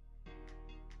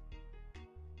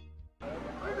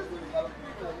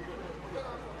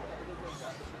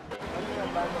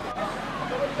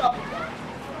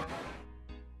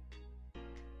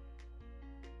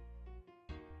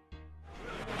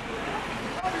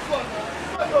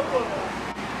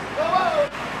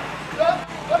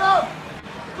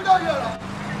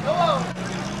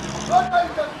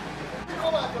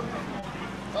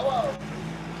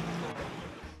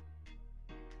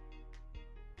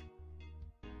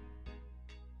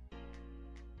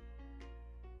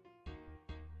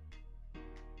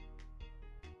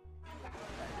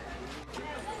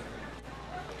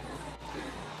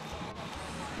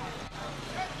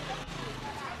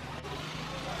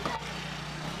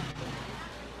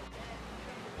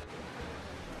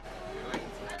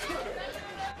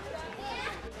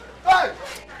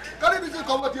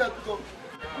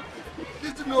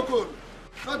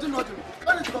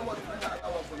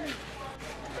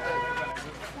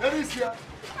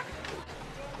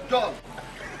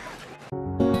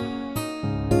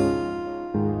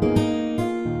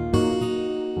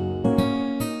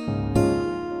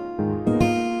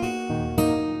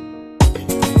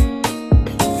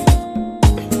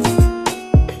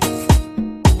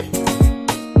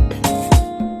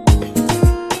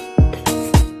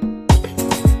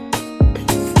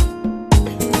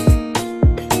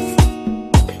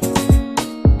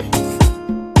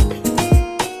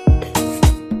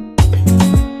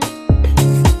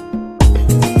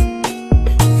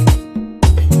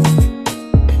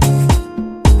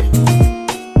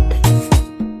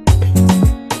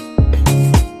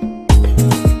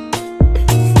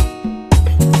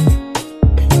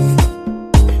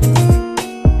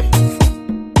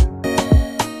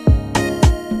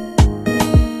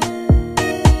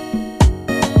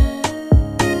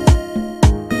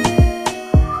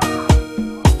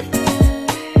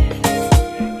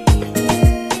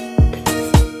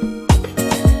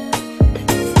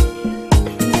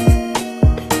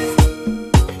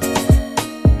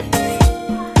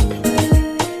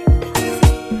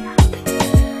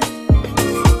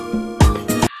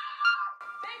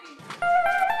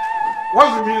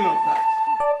 What's the meaning of that?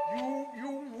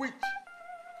 You witch.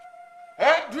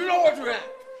 Eh? Do you know what you are?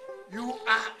 You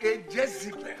are a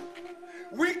Jezebel.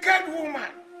 Wicked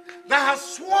woman that has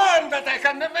sworn that I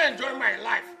can never enjoy my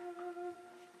life.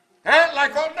 Eh?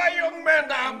 Like other young men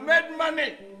that have made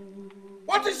money.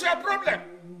 What is your problem?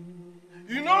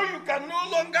 You know you can no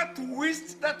longer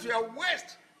twist that your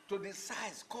waist to the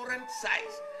size, current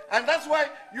size. And that's why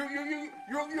you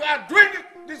are doing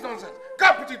this nonsense.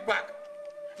 Go put it back.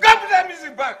 Go put that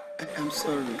music back. I'm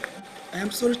sorry. I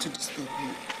am sorry to disturb you.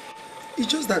 It's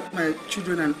just that my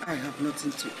children and I have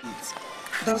nothing to eat.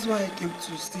 That's why I came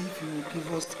to see if you will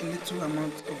give us a little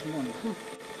amount of money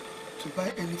to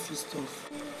buy any food stuff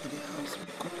for the house.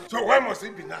 So why must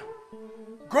it be now?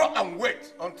 Go and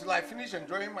wait until I finish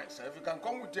enjoying myself. You can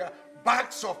come with your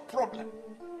bags of problem.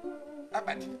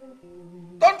 Abadi.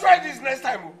 Don't try this next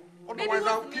time. Otherwise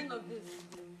I'll keep...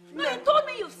 No, you told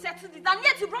me you've settled it, and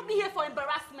yet you brought me here for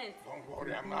embarrassment. Don't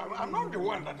worry, I'm not the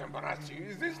one that embarrassed you.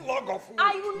 Is this log of food?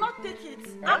 I will not take it.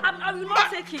 I will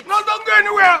not take it. No, don't go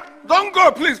anywhere. Don't go,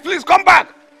 please, come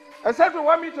back. Except you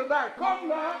want me to die. Come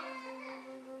now.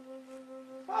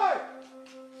 Hey.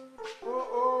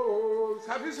 Oh.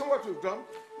 Have you seen what you've done?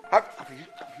 Have you seen?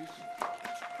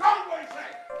 Come, go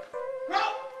inside.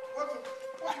 Come.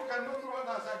 What you can do to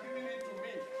others are giving it to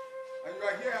me. And you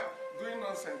are here doing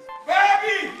nonsense.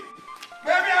 Baby, I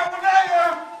will die.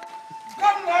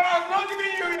 Come now, I'm not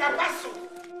giving you a parcel.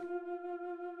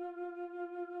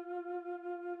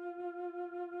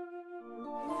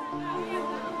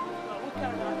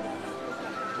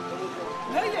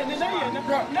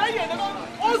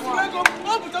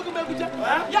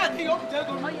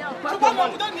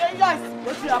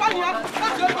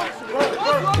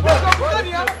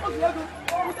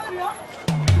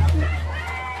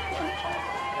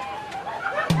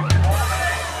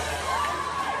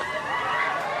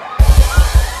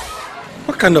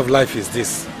 What kind of life is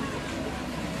this?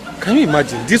 Can you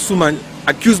imagine? This woman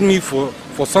accused me for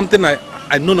something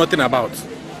I know nothing about.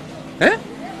 Eh?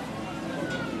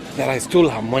 That I stole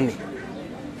her money.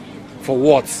 For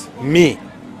what? Me?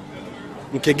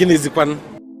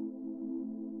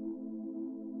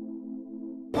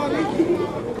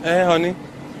 Hey, honey.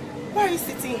 Why are you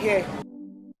sitting here?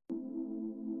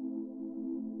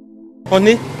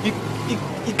 Honey,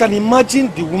 you can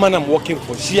imagine the woman I'm working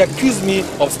for. She accused me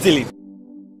of stealing.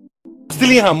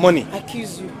 Stealing her money.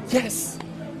 Accuse you? Yes.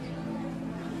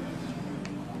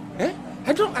 Eh?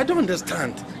 I don't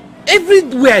understand.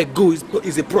 Everywhere I go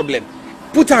is a problem.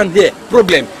 Put hand here,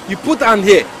 problem. You put hand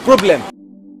here, problem.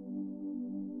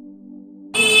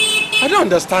 I don't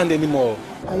understand anymore.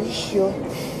 Are you sure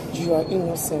you are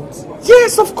innocent?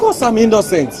 Yes, of course I'm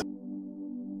innocent.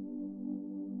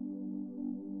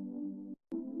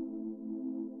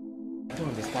 I don't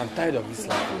understand. I'm tired of this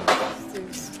life.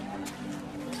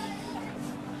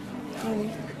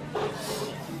 Honey,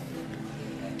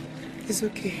 it's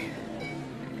okay.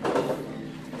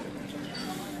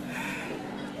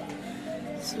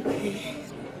 It's okay.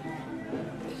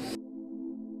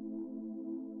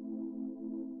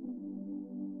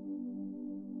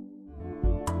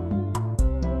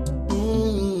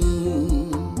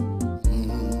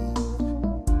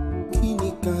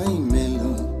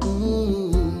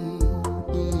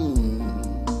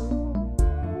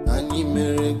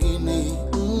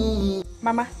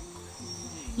 Mama,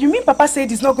 you mean Papa said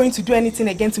he's not going to do anything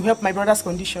again to help my brother's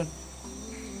condition?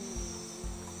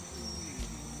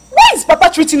 Why is Papa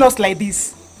treating us like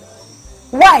this?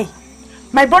 Why?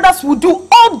 My brothers will do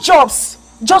odd jobs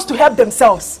just to help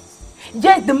themselves.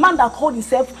 Yet the man that called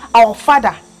himself our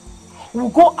father will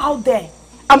go out there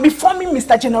and be forming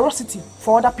Mr. Generosity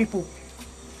for other people.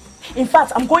 In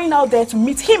fact, I'm going out there to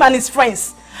meet him and his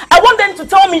friends. I want them to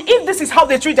tell me if this is how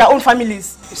they treat their own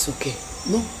families. It's okay.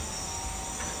 No.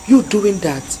 You doing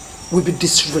that will be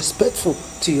disrespectful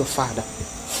to your father.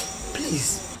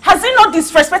 Please. Has he not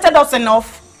disrespected us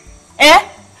enough? Eh?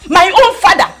 My own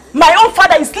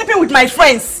father is sleeping with my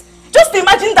friends. Just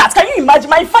imagine that. Can you imagine?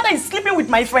 My father is sleeping with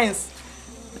my friends.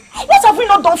 What have we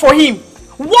not done for him?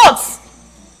 What?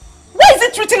 Why is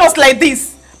he treating us like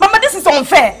this? Mama, this is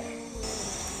unfair.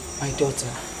 My daughter,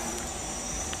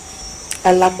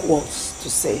 I lack words to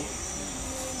say.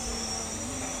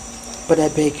 But I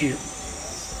beg you,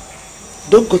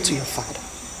 don't go to your father.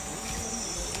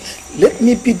 Let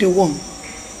me be the one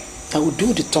that will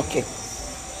do the talking.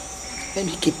 Let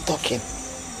me keep talking.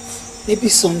 Maybe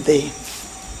someday,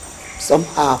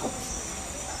 somehow,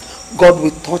 God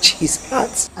will touch his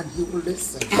heart and he will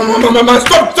listen. Mama,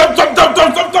 stop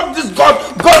this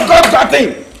God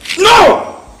thing.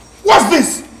 No! What's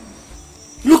this?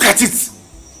 Look at it.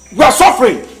 We are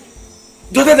suffering.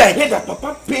 The other day I heard that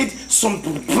Papa paid some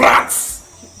brats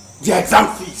their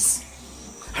exam fees.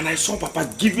 And I saw Papa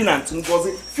giving Auntie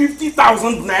Ngozi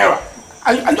 50,000 naira.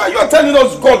 And you are telling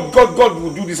us God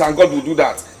will do this and God will do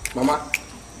that. Mama,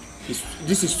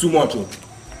 this is too much. Oh.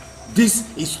 This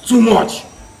is too much.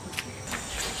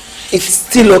 It's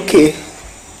still okay.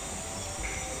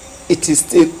 It is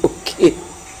still okay.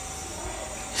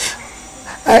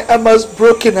 I am as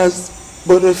broken as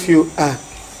both of you are.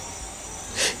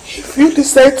 If you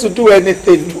decide to do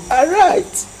anything, you are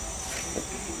right.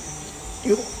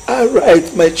 You are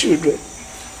right, my children.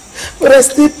 But I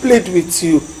still plead with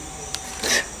you.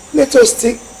 Let us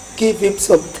still give him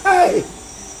some time.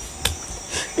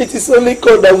 It is only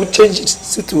God that will change the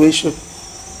situation.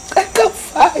 I can't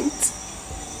fight.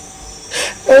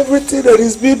 Everything that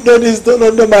is being done is done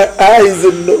under my eyes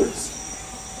and nose.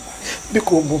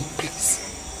 Biko Mom, please.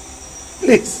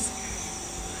 Please.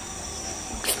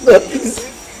 It's not easy.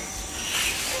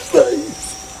 It's not easy.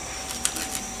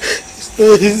 It's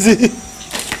not easy.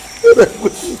 What I'm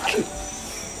going through.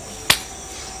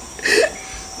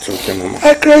 It's okay, Mama.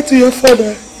 I cry to your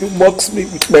father. He mocks me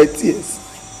with my tears.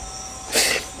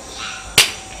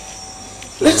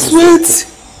 Let's wait.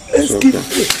 Let's give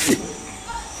it.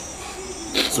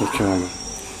 It's okay, Mama.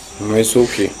 Mama, it's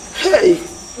okay. Hey.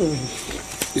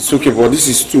 It's okay, but this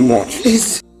is too much.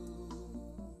 Please.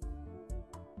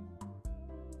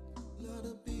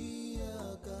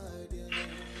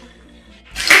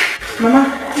 Mama,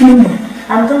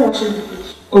 I'm done washing the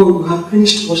fish. Oh, you have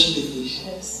finished washing the fish?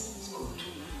 Yes. Good.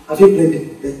 Have you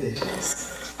blended it?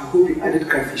 Yes. I hope you added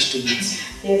crayfish to it.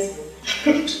 Yes.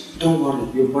 Good. Don't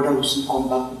worry, your brother will soon come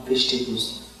back with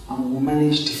vegetables and we'll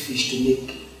manage the fish to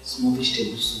make small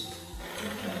vegetable soup.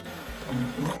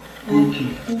 Thank you.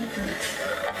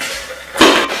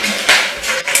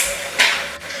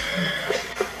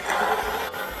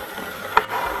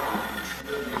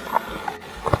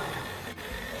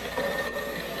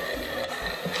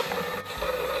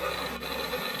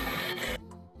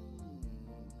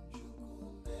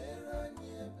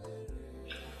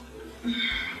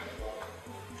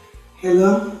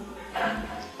 Hello,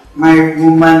 my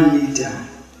woman leader.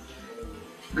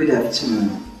 Good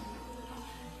afternoon.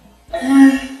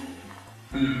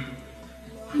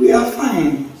 We are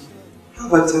fine. How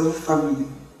about your family?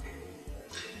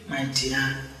 My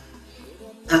dear,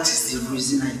 that is the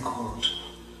reason I called.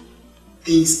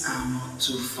 Things are not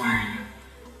too fine.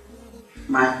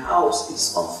 My house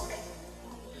is off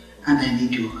and I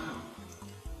need your help.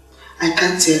 I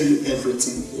can't tell you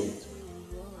everything here.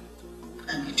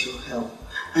 I need your help.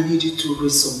 I need you to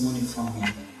raise some money for me.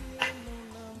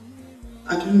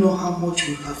 I don't know how much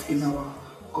we have in our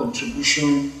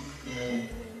contribution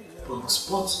box,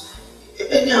 but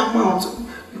any amount,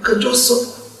 you can just,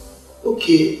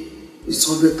 okay, it's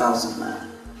 100,000 now.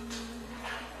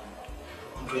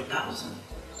 100,000.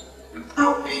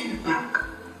 I'll pay you back.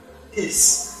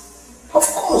 Yes, of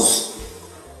course,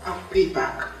 I'll pay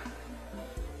back.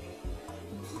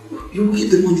 You will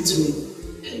give the money to me.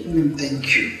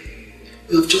 Thank you.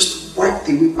 You have just wiped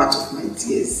away part of my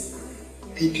tears.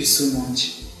 Thank you so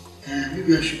much.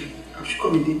 Maybe I should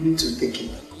come in the evening to take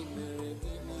it.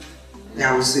 The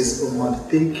house is Omar.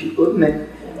 Thank you. Oh,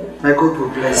 my God will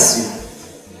bless you.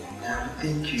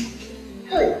 Thank you.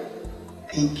 Hi.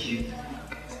 Thank you.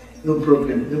 No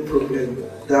problem. No problem.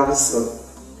 The house.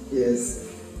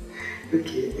 Yes.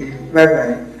 Okay. Bye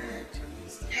bye.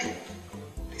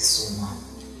 This woman.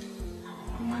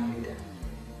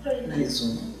 Very nice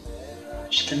woman.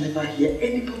 She can never hear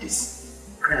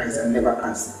anybody's cries and never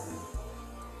answer.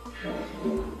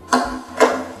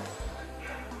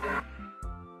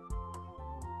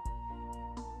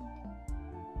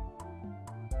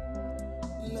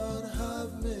 Lord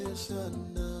have mercy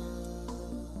on us.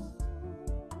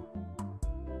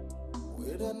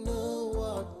 We don't know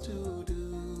what to do.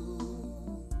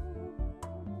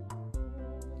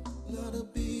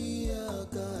 Lord be our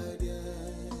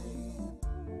guardian.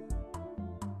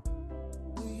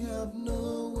 We have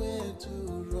nowhere to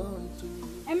run to.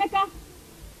 Emeka,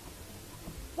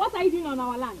 what are you doing on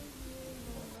our land?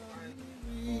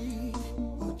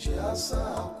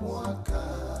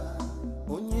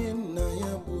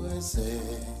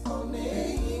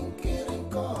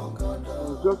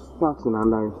 Just passing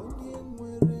and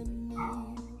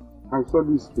I saw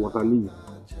this water leaf.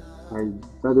 I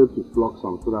decided to pluck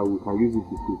some so that we can use it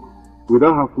to cook. We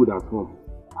don't have food at home.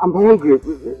 I'm hungry.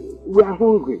 We are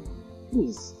hungry.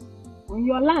 Please. On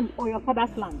your land or your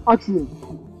father's land? Actually,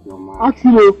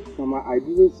 Mama, I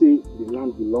didn't say the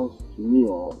land belongs to me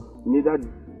or neither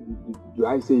do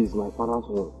I say it's my father's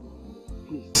home.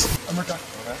 Please. Amaka,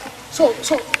 so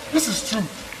this is true.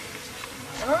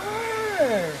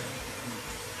 Hey.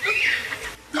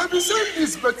 They have been saying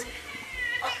this, but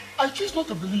I choose not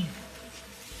to believe.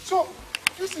 So,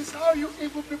 this is how you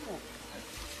evil people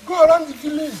go around the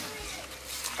village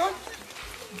and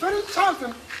very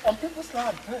chanting on people's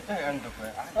land. Hey,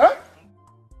 Huh?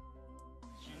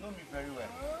 You know me very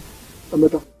well.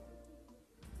 Amaka,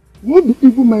 what the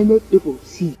evil-minded people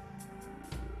see,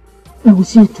 you will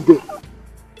see it today.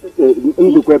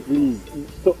 Ndukwe, please.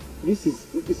 Stop. This is,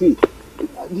 you see,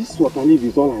 this water leaf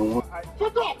is all I want.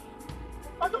 Shut up!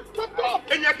 Shut up!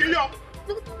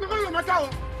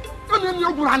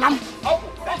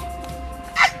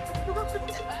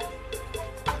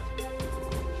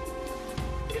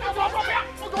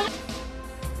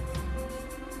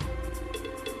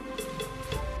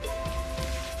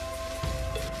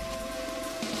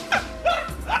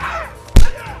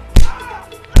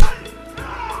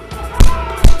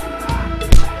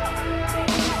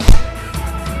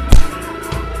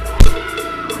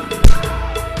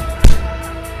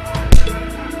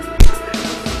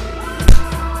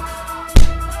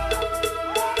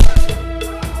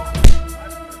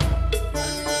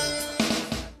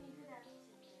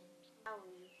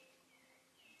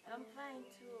 I'm fine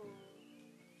too.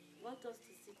 Want us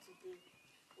to see today?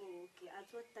 Oh, okay. At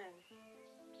what time?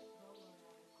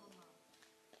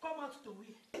 Come out to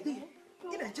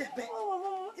where? In a jet bag.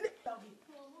 Down here.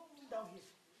 Down here.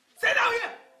 Sit down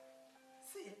here!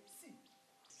 See.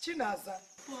 Chinaza.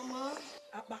 Mama.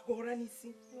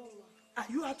 Are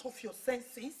you out of your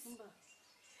senses?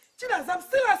 Chinaza, I'm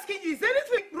still asking you, is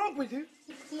anything wrong with you?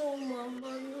 No,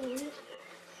 Mama, no.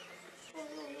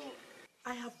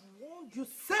 I have warned you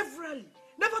severally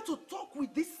never to talk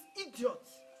with this idiot.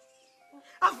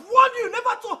 I've warned you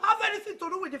never to have anything to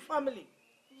do with the family.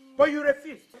 But you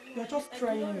refused. You're just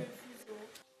trying me.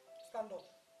 Stand up.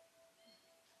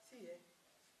 See,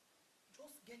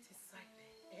 just get inside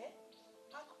there.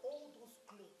 Pack all those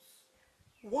clothes.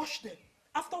 Wash them.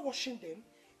 After washing them,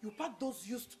 you pack those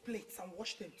used plates and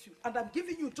wash them too. And I'm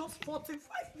giving you just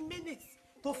 45 minutes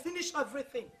to finish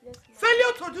everything. Yes,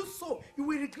 failure to do so, you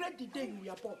will regret the day you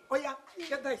were born. Oh yeah,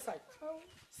 get that inside.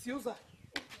 Siuza.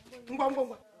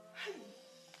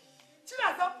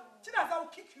 Chinaza will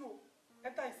kick you.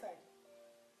 Enter inside.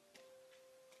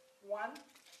 1.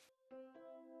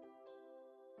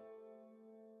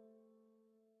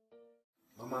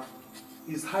 Mama,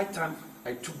 it's high time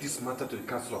I took this matter to the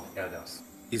Council of Elders.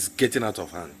 It's getting out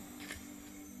of hand.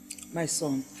 My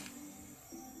son,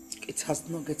 it has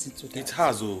not gotten to that. It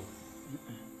has, oh.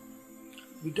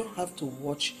 We don't have to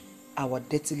watch our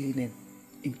dirty linen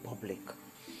in public.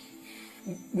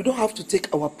 We don't have to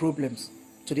take our problems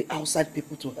to the outside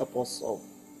people to help us solve.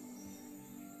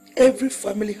 Every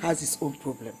family has its own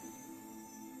problem.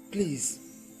 Please,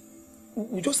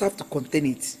 we just have to contain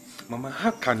it. Mama,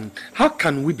 how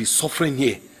can we be suffering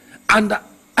here? And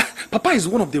Papa is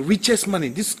one of the richest men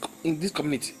in this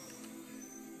community.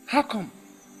 How come?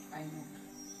 I know.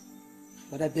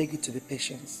 But I beg you to be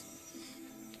patient.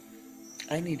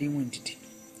 I need him.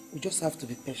 We just have to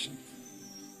be patient.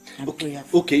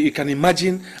 Okay, you can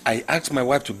imagine I asked my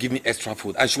wife to give me extra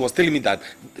food and she was telling me that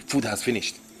the food has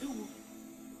finished.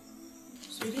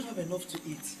 So you didn't have enough to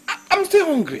eat? I'm still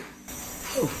hungry.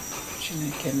 Oh,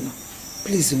 Chineke,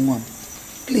 please, Mom.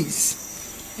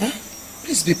 Please. Eh?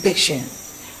 Please be patient.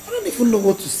 I don't even know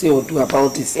what to say or do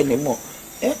about this anymore.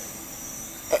 Eh?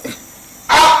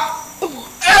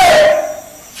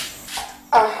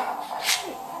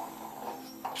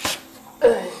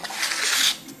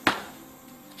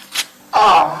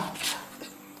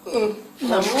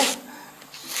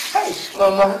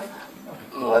 Mama,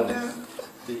 what is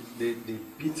They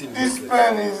beat him. this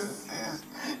pen is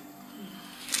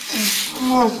too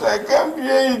much. I can't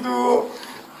bear it, oh.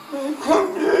 I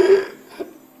can't bear it.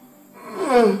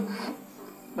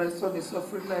 My son is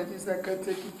suffering like this. I can't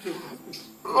take it to the hospital.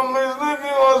 Mama, it's not in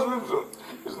hospital.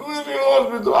 It's not in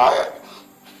hospital.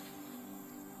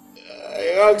 I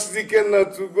asked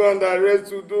Ikenna to go and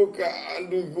arrest Udoka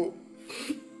and Ugo.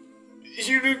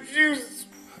 She refused.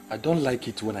 I don't like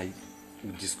it when I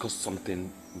discuss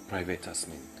something in private as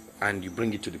me and you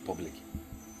bring it to the public.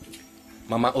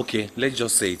 Mama, okay, let's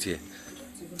just say it here. I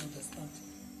don't even understand.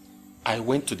 I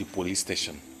went to the police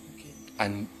station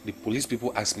and the police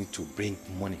people asked me to bring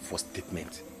money for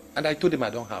statement. And I told them I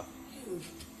don't have.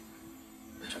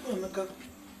 Chukwuemeka,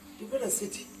 you better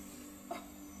sit.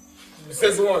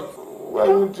 Says what? Why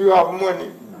don't you have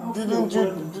money? Didn't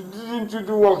you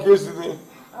do work yesterday?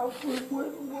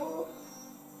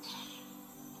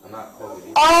 I'm not calling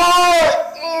you.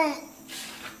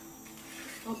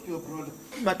 Stop your brother.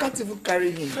 I can't even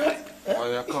carry him.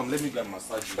 Oh yeah, come, let me get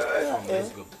massage you. Come, let's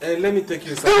go. Let me take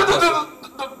you inside.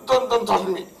 Don't touch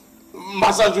me.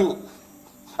 Massage you.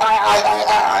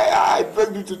 I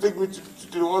begged you to take me to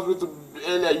the hospital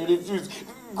earlier. You refused.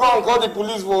 Go and call the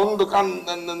police for Undokan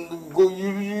and go. You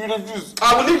refuse.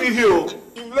 I will leave you here.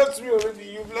 You've left me already.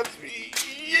 You've left me.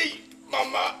 Yay,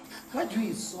 Mama. Why do you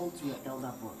insult your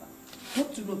elder brother?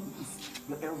 Don't you know who is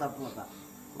your elder brother?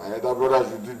 My elder brother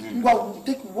should do this. Well,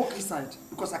 walk inside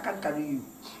because I can't carry you.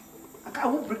 I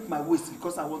won't break my waist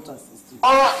because I want to assist you.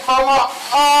 Mama.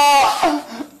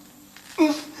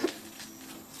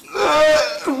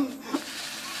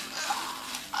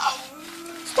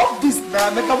 Stop this now,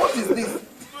 Meka. What is this?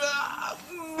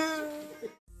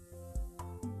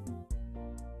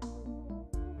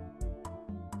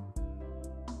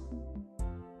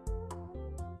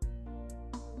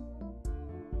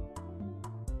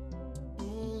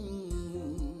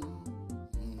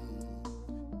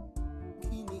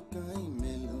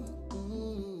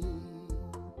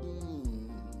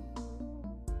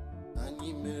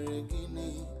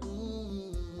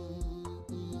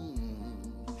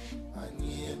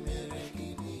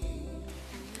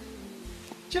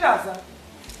 Chinaza!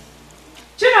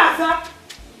 Chinaza!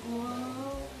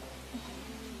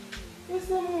 Yes,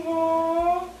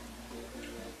 Mama.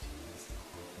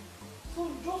 So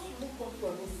you just woke up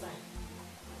from inside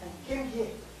and came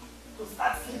here to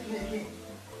start sleeping again.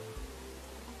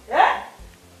 Eh?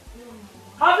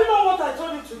 Have you known what I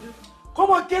told you to do?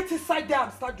 Come on, get inside there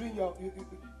and start doing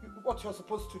what you're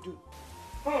supposed to do.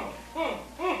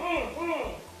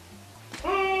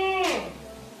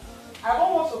 I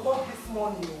don't want to talk this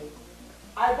morning.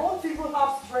 I don't even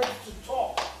have strength to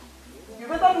talk. You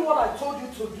better do what I told you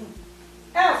to do.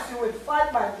 Else you will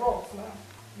fight my drugs now.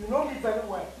 You know me very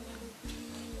well.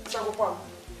 Shagopal.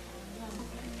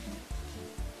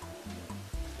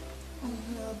 I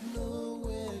have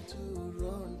nowhere to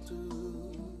run to.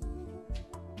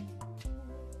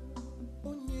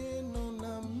 Onye no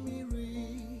na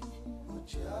mmiri,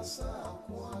 ochiasa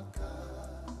akwaka.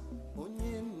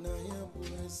 Onye na ya bụ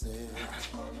eze,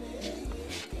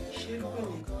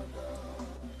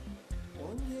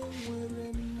 onye nwere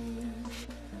nni,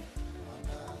 ọ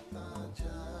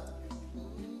na-ataja.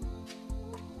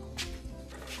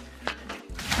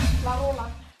 Larola.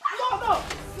 No,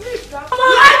 sleep now.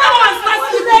 Lie down and start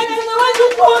sleeping. When you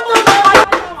go down, lie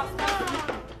down and start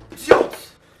sleeping. Idiot.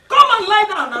 Come and lie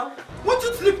down now. Won't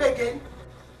you sleep again?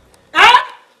 Eh?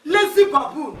 Lazy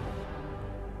baboon.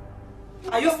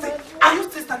 Are you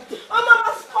still standing?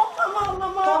 Mama, stop, Mama.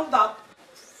 Calm down.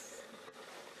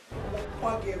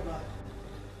 One game, man.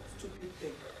 Stupid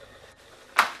thing.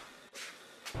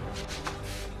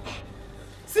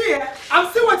 See, I'm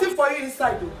still waiting for you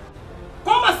inside, though.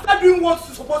 Come and start doing what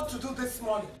you're supposed to do this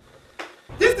morning.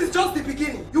 This is just the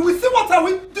beginning. You will see what I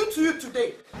will do to you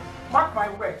today. Mark my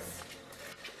words.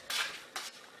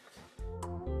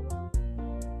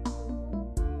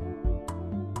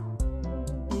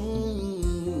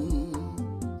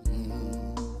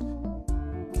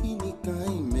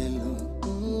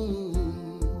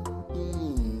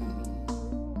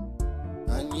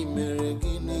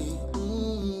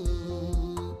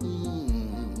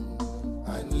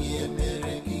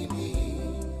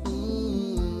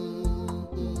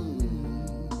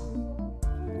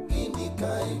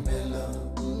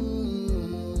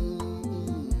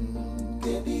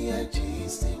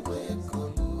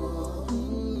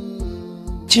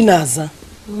 Chinaza.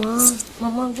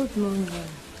 Mama, good morning.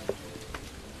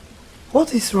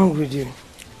 What is wrong with you?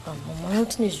 Mama,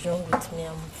 nothing is wrong with me.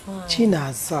 I'm fine.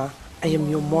 Chinaza, I am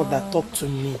your mother. Talk to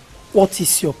me. What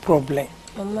is your problem?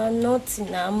 Mama,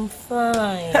 nothing. I'm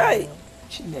fine. Hey,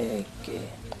 Chineke.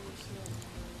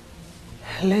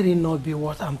 Let it not be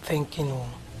what I'm thinking of.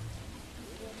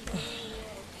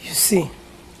 You see,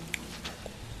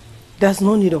 there's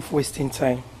no need of wasting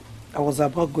time. I was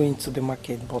about going to the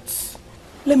market, but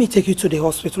let me take you to the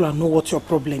hospital and know what your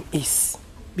problem is.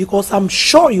 Because I'm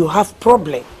sure you have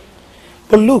problem.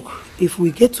 But look, if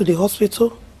we get to the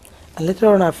hospital and later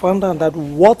on I found out that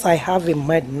what I have in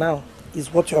mind now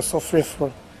is what you're suffering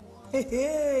from.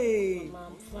 Hey, Mama,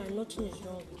 I'm fine. Nothing is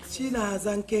wrong with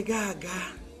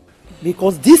me.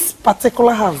 Because this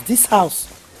particular house, this house,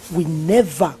 will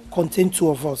never contain two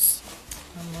of us.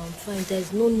 Mama, I'm fine.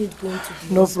 There's no need going to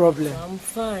the No hospital. problem. I'm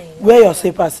fine. Wear your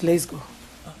slippers, let's go.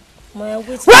 Mama,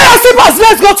 wait. Wear your slippers,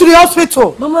 let's go to the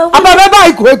hospital. Mama, wait.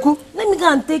 Let me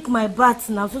go and take my bath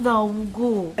now so that I will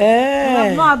go. I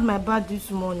have not had my bath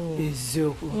this morning.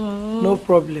 No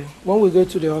problem. When we go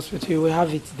to the hospital, we will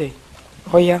have it there.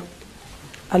 Oh yeah.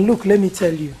 And look, let me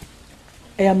tell you,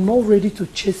 I am not ready to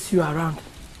chase you around.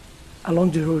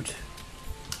 along the road.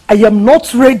 I am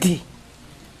not ready.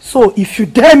 So if you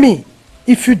dare me,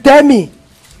 you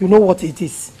know what it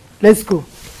is. Let's go.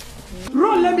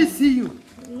 Run, let me see you.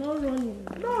 No running.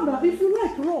 No, if you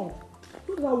like, run.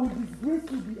 So that we disgrace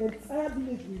to the entire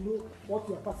village, we know what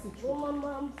you are passing through. Oh, Mama,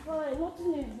 I'm fine.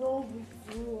 Nothing is wrong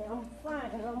with me. I'm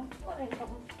fine.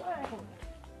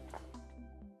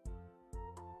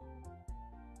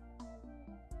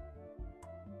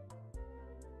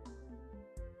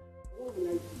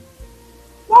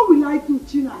 What will I do,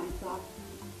 China?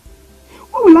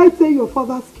 What will I tell your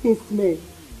father's kinsmen?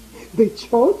 The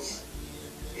church?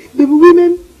 The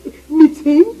women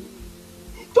meeting?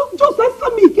 Just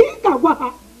answer me,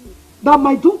 that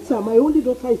my daughter, my only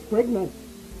daughter, is pregnant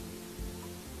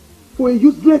for a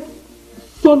useless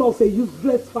son of a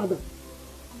useless father.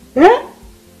 Eh?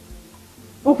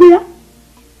 Okay?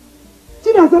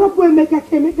 China zarapo emeka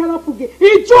kemeka na puge.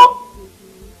 Ijo!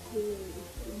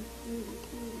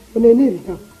 Come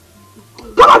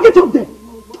on, get up there!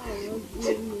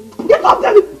 Get up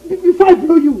there before I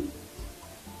blow you!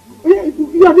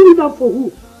 You are doing that for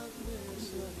who?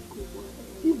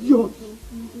 Idiot!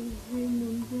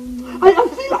 I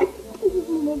feel like...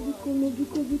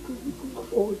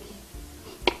 Cold.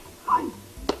 I'm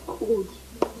cold.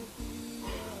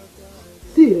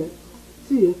 See,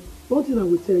 one thing I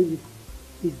will tell you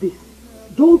is this.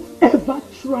 Don't ever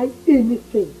try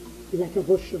anything like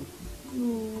abortion.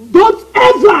 No. Don't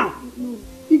ever! No.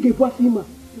 You get what him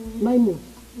 9 months.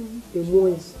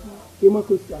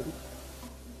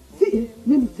 See,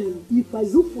 let me tell you, if I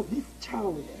look for this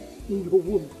child in your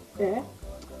womb,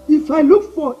 if I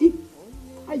look for it,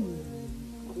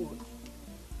 God.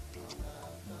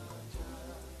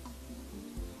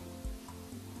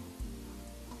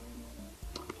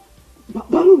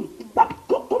 Balloon, come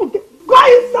on, go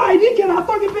inside. You cannot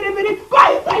talk it, go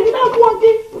inside. You're not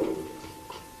walking.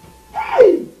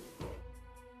 Hey!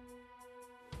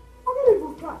 I'm gonna go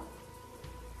cry.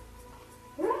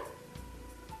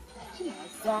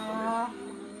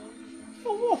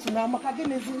 For what now,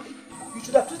 Makadinezin? You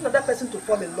should have chosen another person to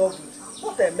fall in love with.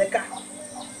 Not Emeka.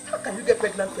 How can you get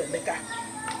pregnant for Emeka?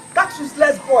 That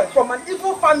useless boy from an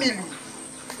evil family.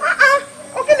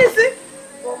 Okay, listen.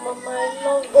 Oh, Mama, I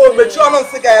love you. Oh, but you are not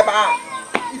sick about.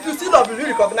 If you still love, you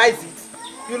really recognize it.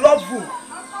 You love who?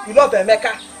 You love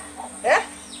Emeka. Eh?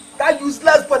 That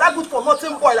useless boy, that good for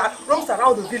nothing boy that roams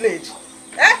around the village.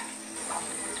 Eh?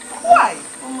 Why?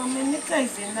 Oh, Mama, Emeka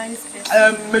is a nice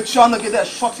person. Make sure not get there,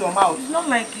 shut your mouth. He's not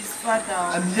like his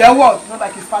father. Yeah, what? Not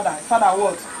like his father. His father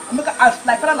what? Emeka has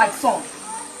like father like son.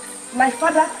 Like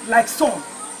father like son.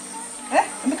 Eh?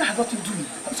 Emeka has nothing to do.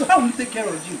 So how will he take care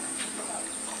of you?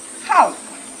 How?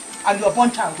 And your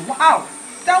born child. How?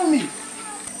 Tell me.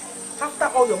 After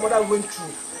all your mother went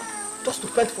through, just to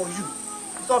fend for you.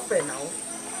 It's not fair now.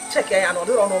 Check I don't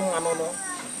know.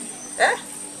 Eh?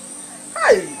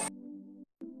 Hi.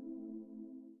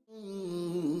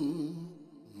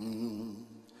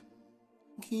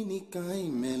 Gini kai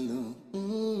melo.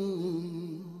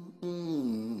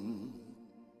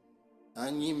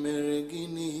 Ani mere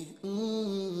gini.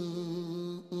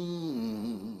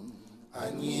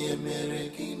 Ani mere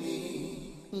gini.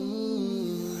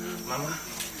 Mama.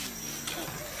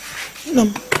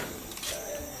 Nam.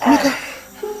 Emeka,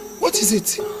 what is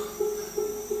it?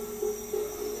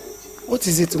 What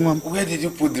is it, Mom? Where did you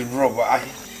put the rub?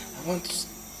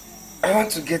 I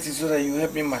want to get it so that you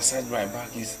help me massage my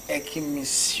back. It's aching me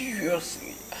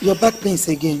seriously. Your back pains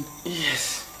again?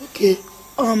 Yes. Okay.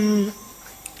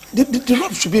 The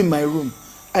rub should be in my room.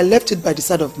 I left it by the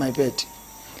side of my bed.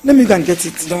 Let me go and get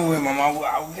it. Don't worry, Mama.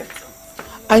 I'll get it.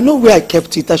 I know where I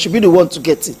kept it. I should be the one to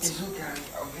get it. It's okay.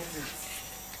 I'll get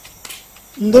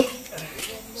it. No.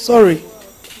 Sorry.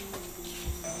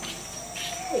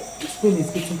 This pain is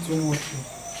getting too much.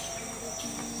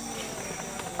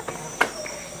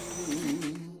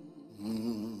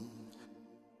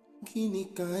 Gini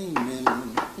kai melo.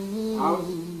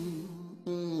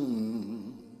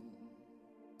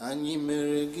 Ani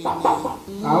mere gini.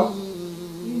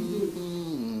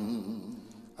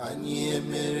 Ani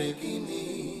mere gini.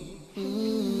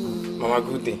 Mama,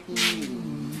 good day.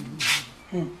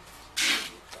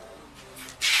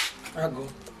 I go.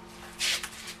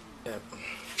 Yeah.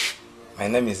 My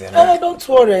name is Emeka. Don't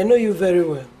worry, I know you very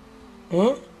well.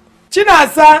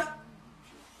 Chinasa!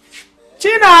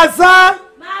 Chinasa!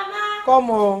 Mama! Come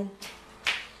on.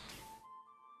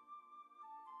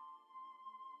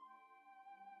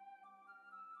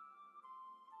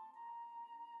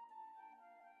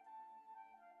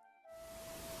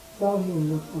 Tell him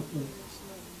what happened.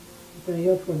 You can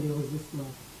hear from there was this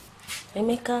man.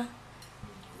 Emeka,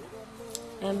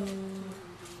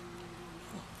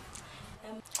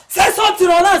 Say something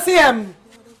or not, see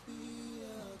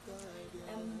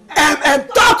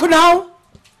talk now.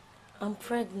 I'm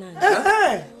pregnant.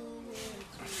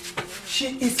 She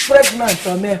is pregnant,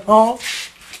 huh?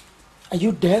 Are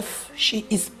you deaf? She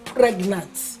is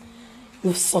pregnant.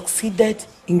 You've succeeded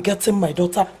in getting my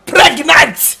daughter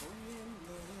pregnant!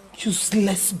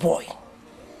 Useless boy.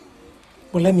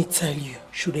 But let me tell you,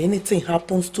 should anything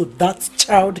happen to that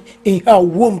child in her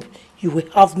womb, you will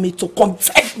have me to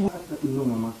contend with. No,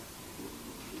 Mama.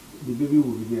 The baby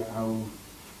will be there. I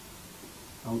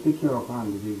will take care of her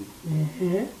and the baby.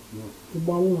 Yes.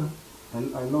 I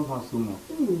love her so much.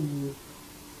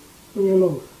 Your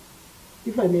love,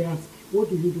 if I may ask, what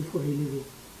do you do for a living?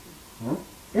 Huh?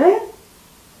 Eh?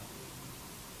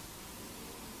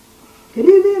 Can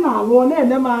you do now? I'm a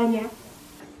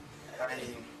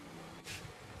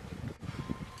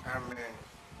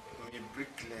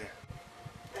bricklayer.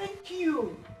 Thank you.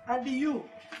 And you?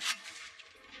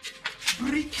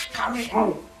 Brick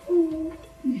carrier.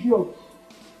 Idiot.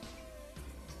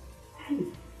 Hey,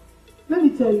 let me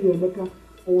tell you, Emeka,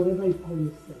 or whatever you call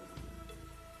yourself.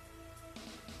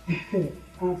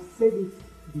 I've said it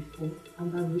before, and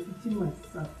I'm repeating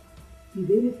myself. If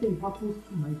anything happens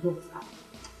to my daughter,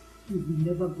 he will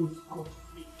never go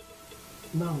scot-free.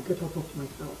 Now get out of my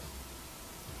house.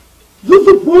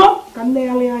 Zuzu can they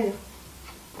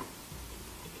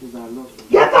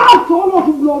get out! All of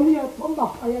you blow me and thunder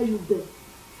fire you there.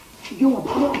 You are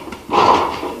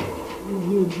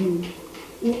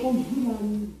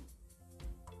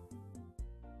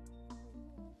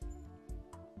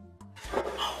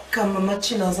Can Mama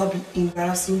Chinaza be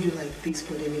embarrassing you like this,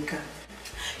 Polemika?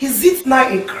 Is it now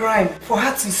a crime for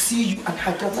her to see you and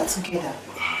her daughter together?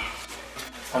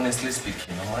 Honestly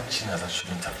speaking, Mama Chinaza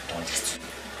shouldn't have done this to you.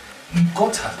 You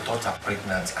got her daughter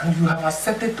pregnant and you have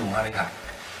accepted to marry her.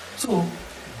 So,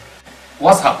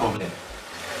 what's her problem?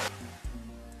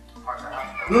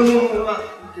 No.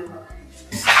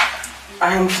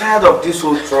 I am tired of this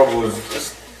whole trouble.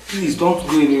 Just, please don't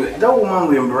go anywhere. That woman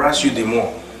will embarrass you the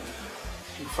more.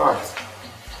 In fact,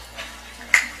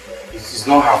 it is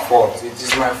not her fault. It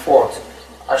is my fault.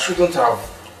 I shouldn't have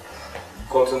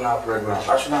gotten her pregnant.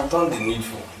 I should have done the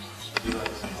needful.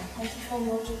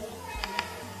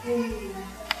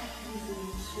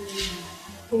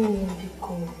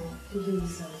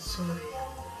 Please, I'm sorry.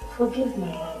 Forgive my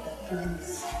mother,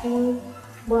 please.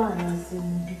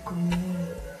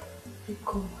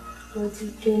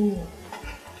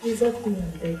 Please help me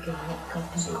and beg you,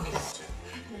 please.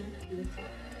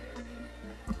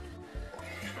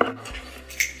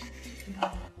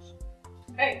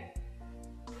 Hey,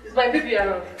 is my baby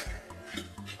around?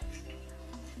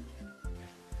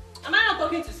 Am I not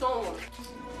talking to someone?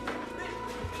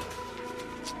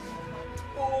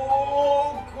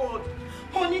 Oh God!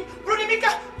 Honey,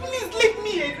 Rodimika, please leave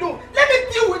me alone. Let me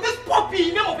deal with this puppy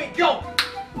in the name of a girl.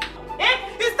 Eh?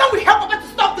 It's time we help Papa to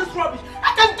stop this rubbish.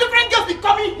 How can different girls be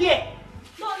coming here?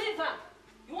 No, leave her.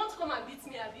 You want to come and beat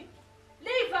me, Abby?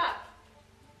 Leave her.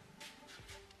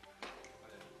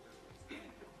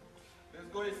 Let's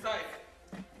go inside.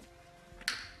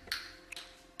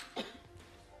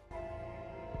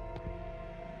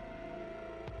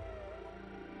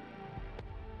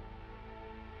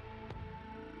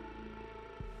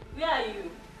 Where are you?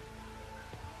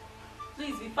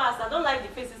 Please be fast. I don't like the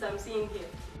faces I'm seeing here.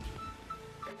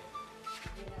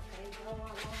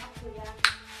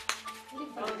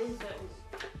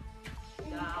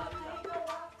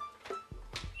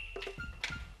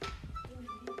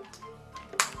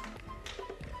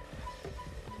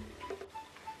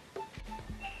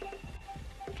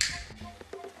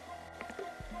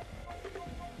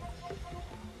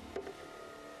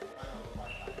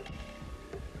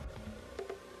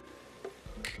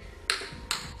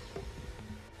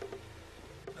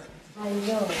 I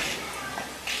love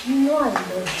you. You know I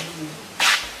love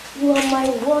you. You are my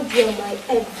world, you are my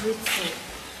everything.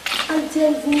 And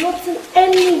there is nothing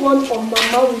anyone or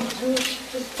Mama will do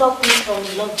to stop me from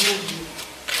loving you.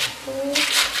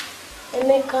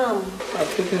 Emeka.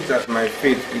 I've taken it as my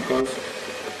fate because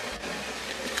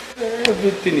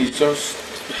everything is just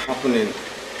happening.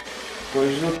 But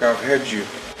look, I've heard you.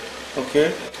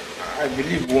 Okay? I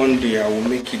believe one day I will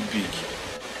make it big.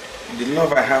 The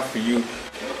love I have for you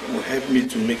will help me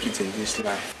to make it in this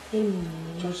life. Amen.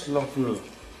 Just love me.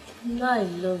 No, I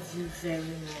love you very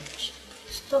much.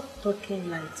 Stop talking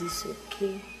like this,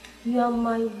 okay? You are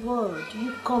my world.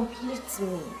 You complete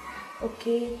me,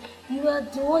 okay? You are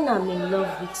the one I'm in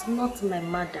love with, not my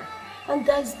mother. And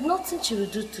there is nothing she will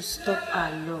do to stop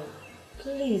our love.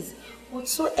 Please,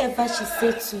 whatsoever she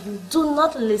said to you, do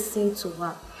not listen to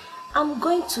her. I'm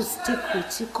going to stick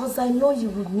with you because I know you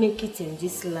will make it in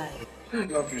this life. I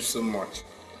love you so much.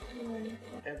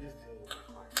 Everything.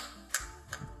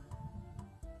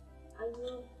 I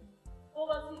know.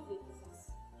 What is it?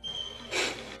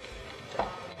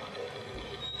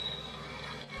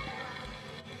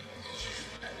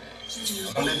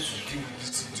 I wanted to deal with this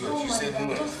situation. You said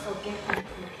no. Just forget it.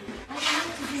 I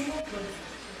want to be more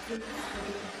good.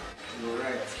 You're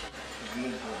right.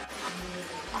 Move on.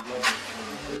 I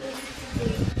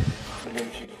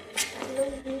love you.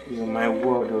 You're my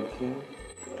word, okay?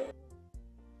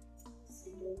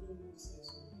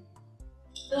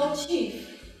 Well, Chief,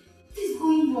 what is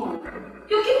going on?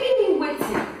 You're keeping me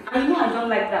waiting. I know I don't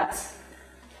like that.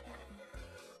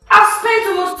 I've spent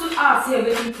almost 2 hours here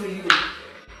waiting for you.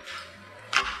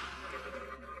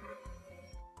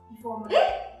 Eh?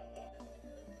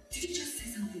 Did you just say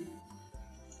something?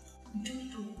 You don't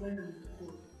know when I'm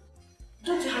going.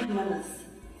 Don't you have manners?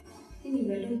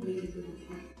 Anyway, I don't believe you.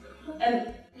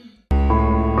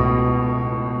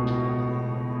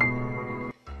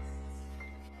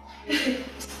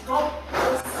 Stop.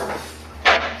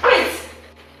 Wait!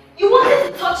 You wanted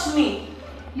to touch me!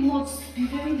 You must be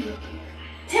very lucky.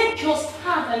 Take your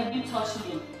stand and you touch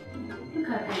me. Look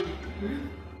at them.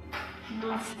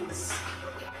 Nonsense.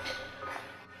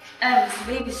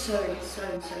 Baby, sorry.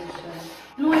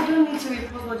 No, I don't need to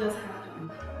report what just happened.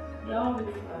 They're all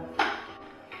really bad.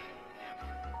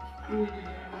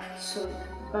 So,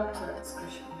 back to our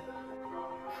discussion.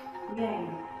 Yeah.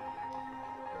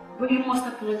 But you must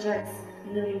apologize.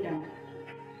 Kneeling down.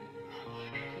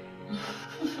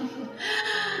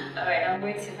 Alright, I'm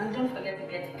waiting. And don't forget to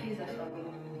get a pizza from me.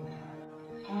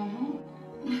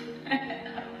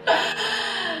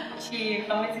 Chief,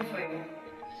 I'm waiting for you.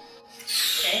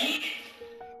 Okay?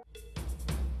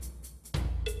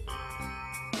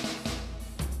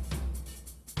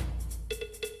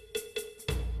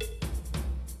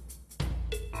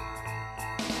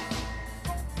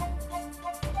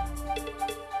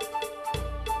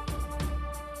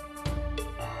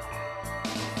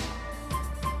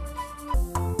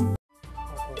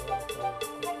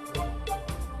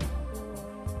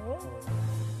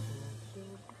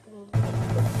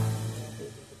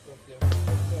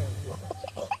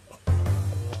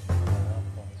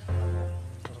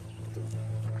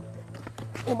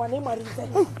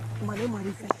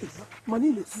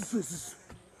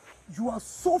 You are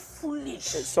so foolish.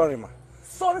 Sorry, ma.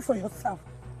 Sorry for yourself.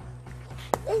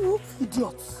 Hey, you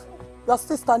idiots. You are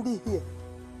still standing here.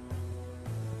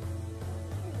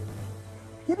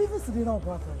 You didn't sit down,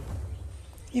 brother.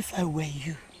 If I were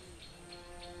you,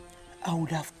 I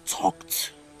would have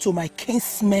talked to my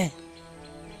kinsmen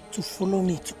to follow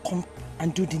me to come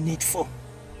and do the needful.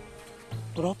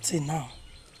 But up till now,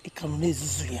 it can only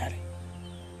zuzuyari.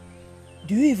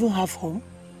 Do you even have home?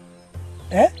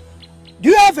 Eh? Do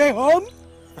you have a home?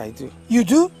 I do. You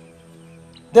do?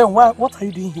 Then what are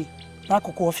you doing here?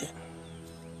 Nakukofia.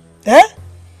 Eh?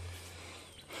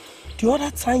 The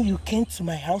other time you came to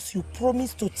my house, you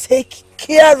promised to take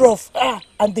care of her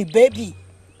and the baby.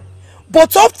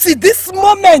 But up to this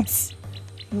moment,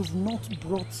 you've not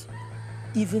brought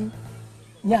even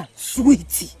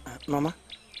sweetie. Mama,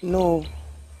 no,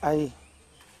 I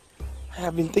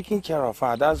have been taking care of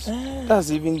her. That's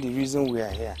even the reason we are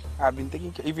here. I've been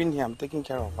taking care, even here I'm taking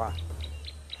care of her.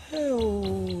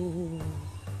 Oh,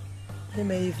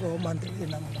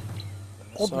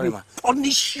 sorry, ma.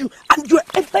 Punish you and your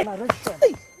entire generation.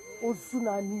 Hey,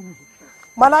 Ozunani.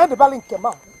 Mana the balling came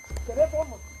out.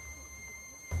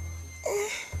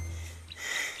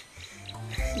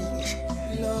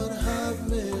 Lord have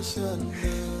mercy on me.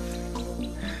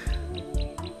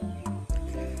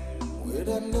 We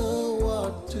don't know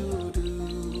what to do.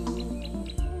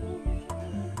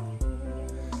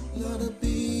 Lord,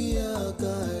 be our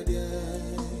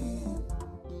guardian.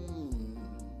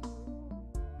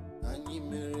 Anyi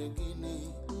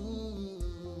meregini.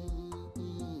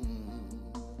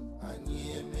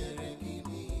 Anyi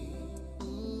meregini.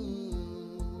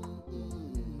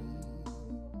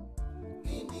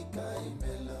 Gini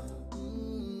kaimela.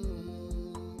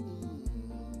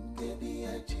 Kedi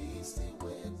ajisi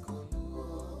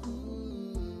wekoluo.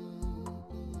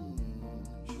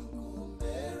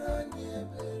 Shukumera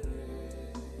nyebere.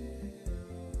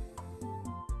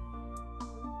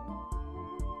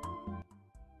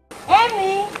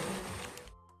 Amy!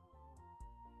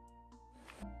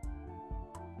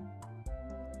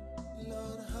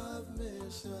 Lord have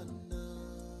mercy on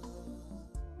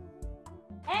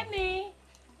Amy!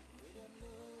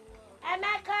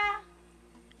 Emeka!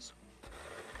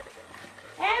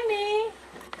 Amy!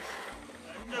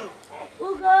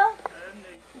 Ugo!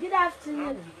 Good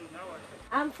afternoon.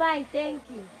 I'm fine, thank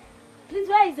you. Please,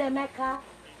 where is Emeka?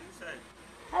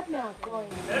 Help me and call him.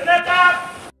 Emeka!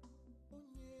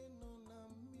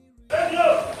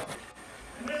 Emeka!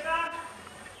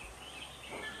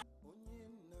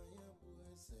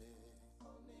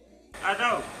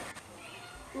 Adao.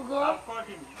 Ugo? I've called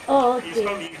him. Oh, okay. He's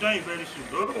coming. He's doing very soon.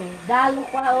 Oh?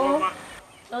 Dalukwa,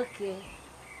 okay.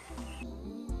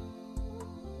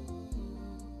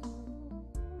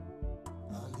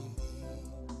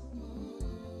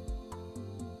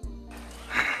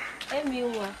 Emi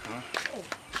nwa.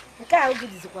 Nke a oge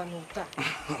dizikwa n'ụta.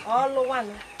 Ọlụ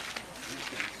nwanne.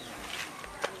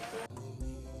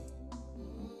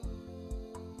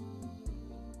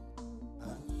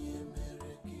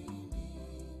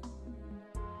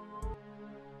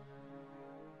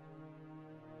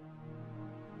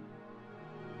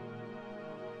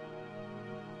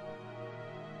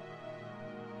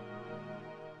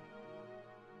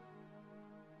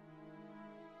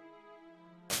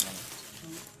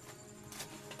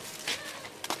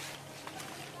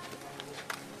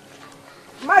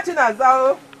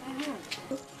 Martinaza.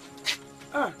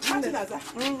 Martinaza.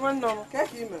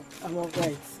 I'm all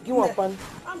right. Give me one.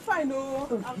 I'm fine,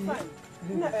 oh. I'm fine.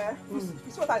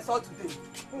 It's what I saw today.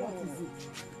 What is it?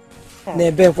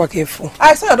 Nebe, what careful.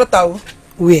 I saw your daughter.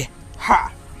 Where?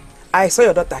 Ha! I saw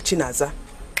your daughter Chinaza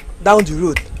down the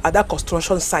road at that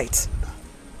construction site.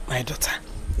 My daughter.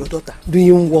 Your daughter.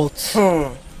 Doing what?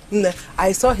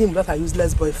 I saw him with a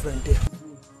useless boyfriend there.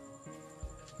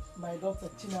 My daughter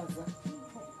Chinaza.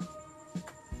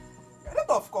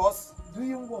 Of course.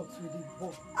 Doing what with the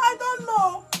boy? I don't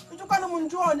know. I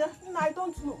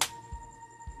don't know.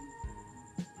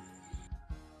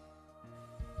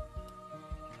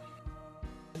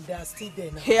 They are still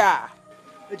there now. Yeah.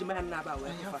 I have to go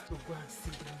and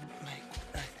see them. My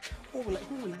God. Who will I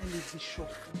leave this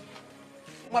shop?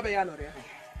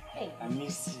 Hey, I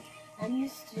miss you. I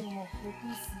missed you more.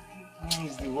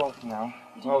 It's the work now.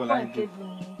 What will I do?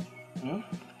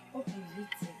 Hope you've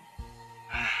eaten.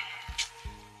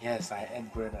 Yes, I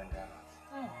ate bread and garlic.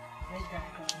 Bread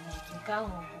and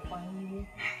garlic.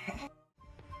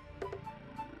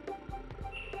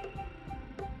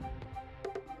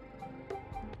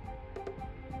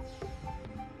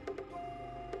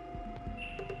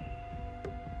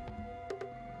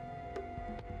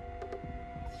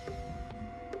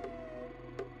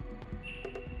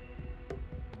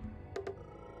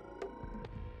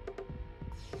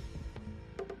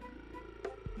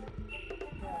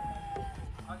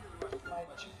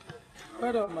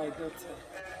 Where are my daughter?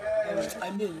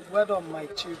 Where are my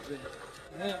children?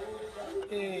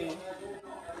 Hey,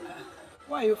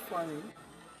 why are you funny?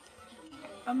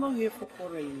 I'm not here for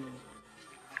quarreling.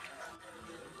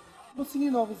 What's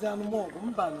in of the animal?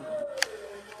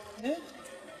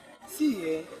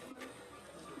 See,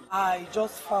 I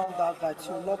just found out that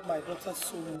you love my daughter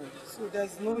so much. So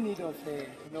there's no need of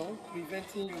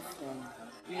preventing you from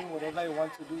doing whatever you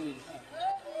want to do with her.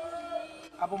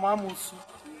 Abumamusu.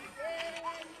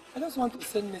 I just want to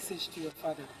send a message to your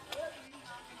father.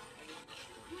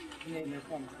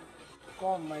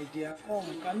 Come, my dear. Come,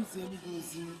 I'm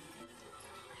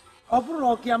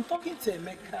talking to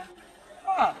Emeka.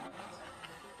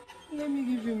 Let me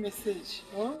give you a message.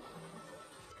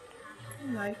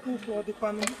 I go for the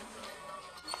panel.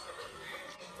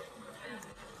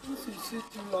 Once you see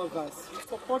two lovers, you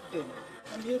support them.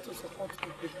 I'm here to support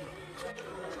two people.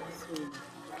 So,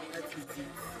 that is it.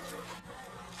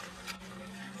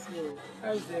 So,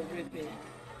 how is everything?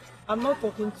 I'm not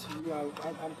talking to you,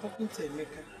 I'm talking to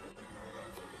Emeka.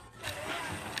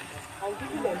 I'm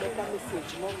giving Emeka a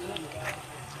message, not you.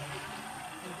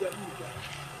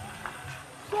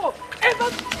 So, I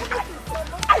told you,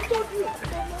 I don't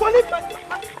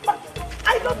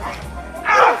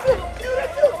you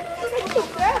refuse,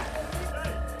 eh?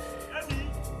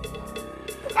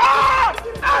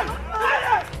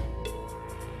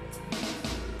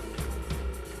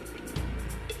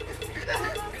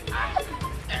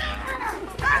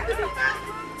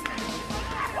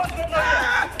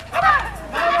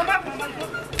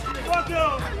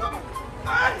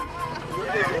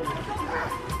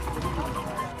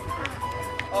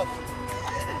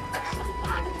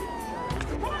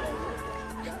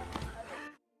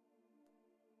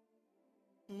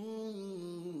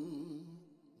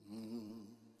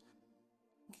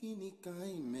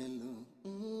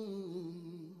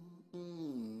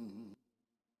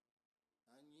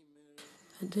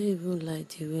 I don't even like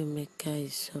the way Emeka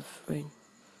is suffering.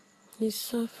 He's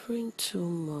suffering too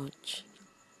much.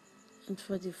 And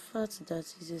for the fact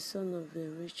that he's a son of a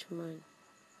rich man.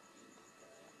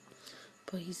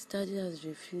 But his daddy has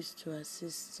refused to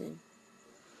assist him.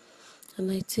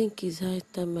 And I think it's high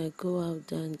time I go out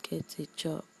there and get a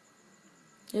job.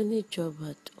 Any job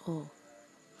at all.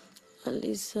 At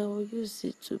least I will use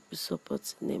it to be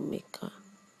supporting a maker.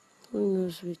 Who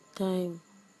knows, with time,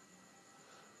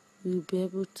 we'll be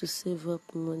able to save up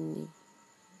money.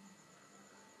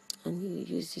 And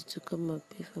he'll use it to come and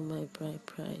pay for my bride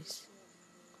price.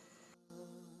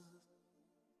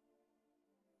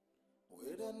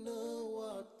 We don't know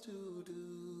what to do.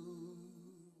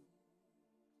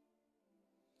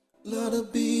 Let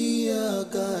it be our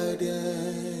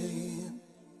guardian.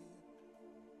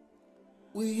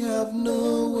 We have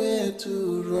nowhere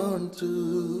to run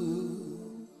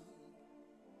to.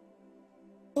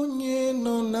 Onye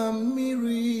no na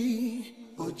mmiri,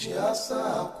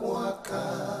 ojiasa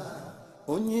akwaka.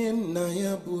 Onye na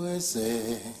ya bụ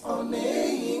eze, ọ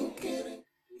na-eyi nkiri.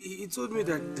 He told me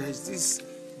that there's this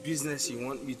business he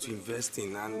wants me to invest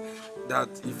in, and that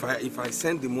if I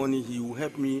send the money, he will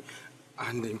help me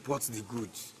and import the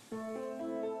goods.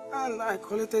 And I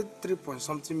collected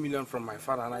 3-point-something million from my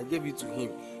father, and I gave it to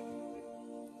him.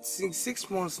 Since 6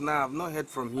 months now, I've not heard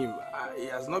from him. He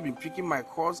has not been picking my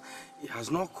calls. He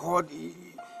has not called.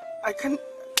 I can't.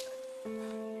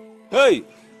 Hey!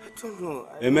 I don't know.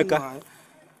 Emeka.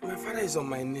 My father is on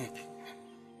my neck.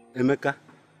 Emeka,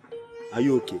 are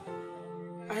you okay?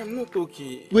 I am not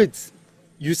okay. Wait,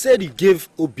 you said you gave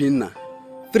Obinna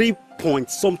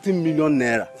 3-point-something million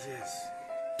naira. Yes.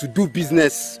 To do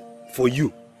business for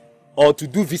you, or to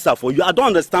do visa for you. I don't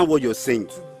understand what you're saying.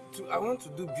 I want to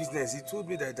do business. He told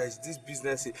me that there's this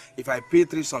business. If I pay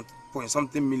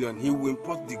 3-point-something million, he will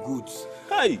import the goods.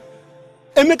 Hey,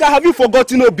 Emeka, have you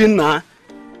forgotten Obinna?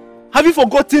 Have you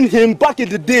forgotten him back in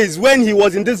the days when he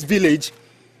was in this village?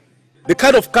 The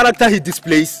kind of character he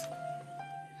displays?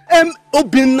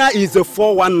 Obinna is a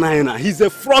 419er. He's a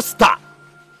fraudster.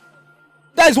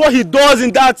 That is what he does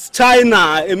in that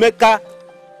China, Emeka.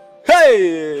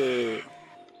 Hey!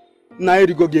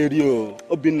 Nairi go get you.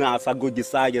 Obinna sago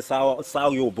gisage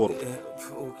sao yo boro.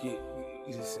 Okay,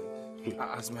 listen.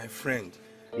 As my friend,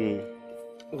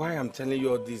 why I'm telling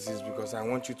you all this is because I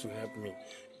want you to help me.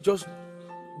 Just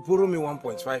borrow me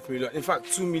 1.5 million. In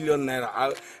fact, 2 million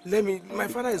naira. My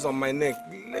father is on my neck.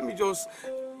 Let me just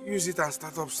use it and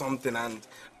start up something, and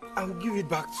I'll give it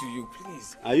back to you,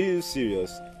 please. Are you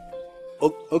serious?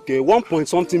 Okay,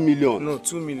 1-point-something million. No,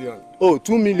 2 million. Oh,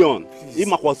 2 million. Please.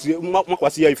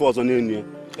 If was on any.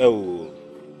 Oh.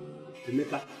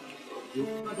 Emeka, your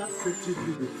father settled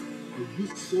you with a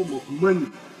huge sum of money,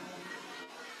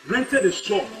 rented a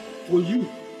shop for you,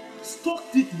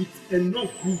 stocked it with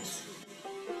enough goods.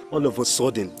 All of a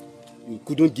sudden, you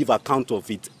couldn't give account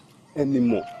of it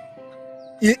anymore.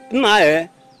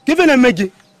 Given a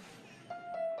Maggie.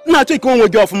 No, take on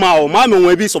with your mouth, Mamma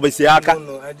will be so busy. No, I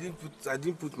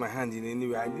didn't put my hand in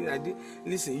anywhere. I did.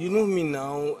 Listen, you know me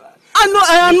now.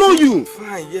 I know you.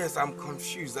 Fine, yes, I'm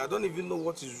confused. I don't even know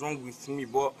what is wrong with me,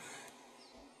 but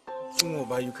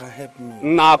you can help me.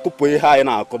 Nah,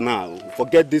 now.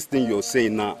 Forget this thing you're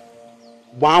saying now.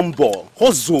 Bambo,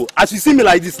 hustle. As you see me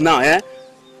like this now, as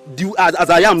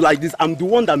I am like this, I'm the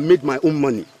one that made my own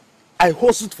money. I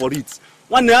hustled for it.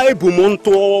 One day I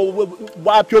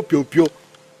pio.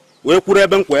 We could have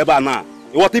been now.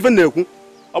 What even know?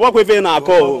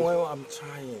 I'm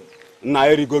trying.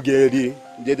 Nairi go get it.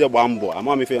 Did a bambo. I'm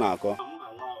on me finako.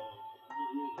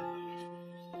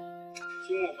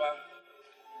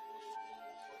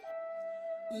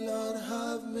 Lord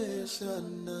have mercy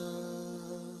on us.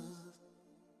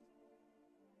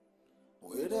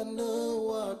 We don't know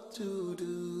what to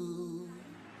do.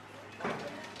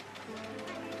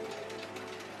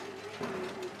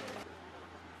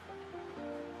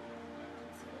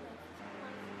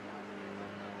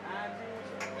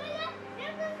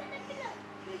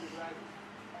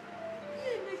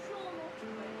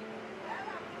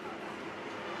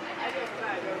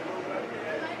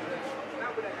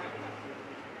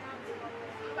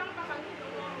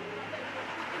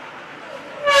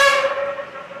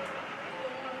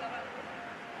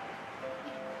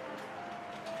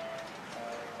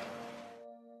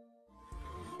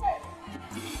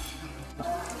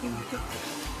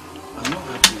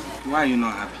 Why are you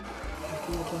not happy?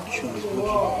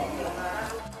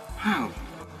 How?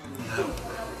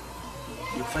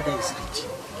 Your father is rich,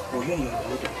 but you and your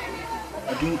brother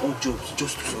are doing odd jobs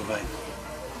just to survive.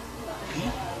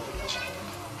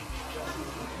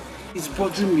 It's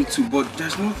bothering me too, but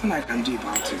there's nothing I can do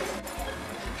about it.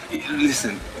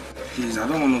 Listen, please, I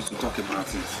don't want us to talk about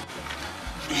it.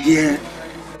 Here,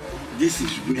 this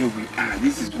is where we are.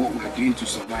 This is what we're doing to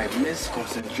survive. Let's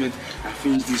concentrate and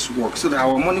finish this work so that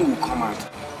our money will come out.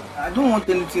 I don't want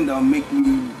anything that will make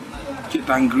me get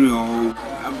angry or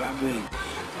beg.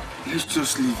 Let's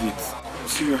just leave it.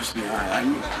 Seriously,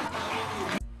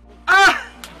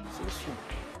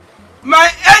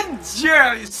 my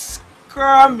angel is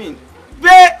coming.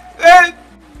 Baby,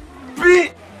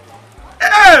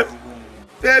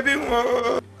 baby,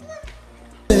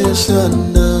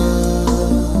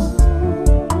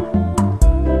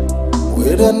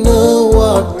 we don't know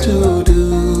what to do.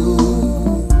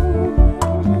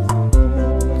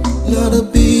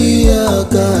 Lord, be our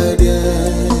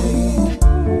guardian.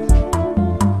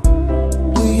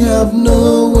 We have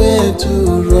nowhere to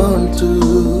run to.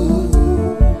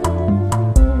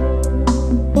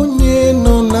 Onye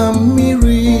no na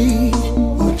miri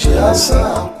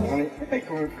ojasa.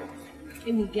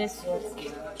 Let me guess what?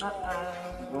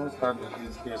 Don't start with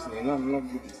this guessing. No, I'm not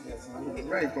good at guessing.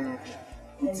 Where are you coming from?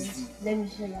 Let me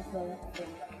show you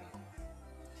something.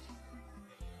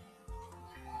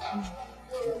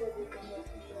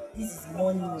 This is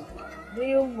money.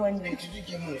 Real money. Where did you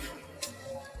get money from?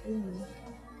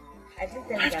 I didn't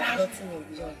tell you that I've gotten a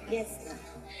job. Yes,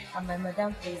 and my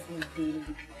madam pays me daily.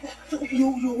 So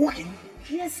you're working?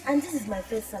 Yes, and this is my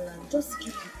first salary. Just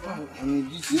keep it. Oh, I mean,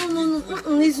 this No,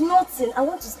 it's nothing. I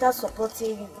want to start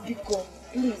supporting you. Biko,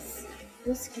 please.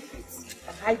 Just keep it.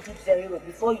 And hide it very well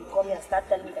before you come here and start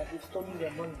telling me that you've stolen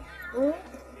your money.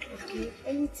 Okay,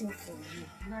 anything for you.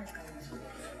 Now I can do it.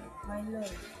 My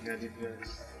love. You're the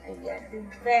best. You're the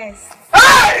best.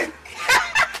 Hey!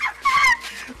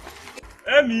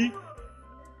 Amy,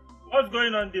 what's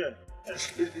going on there?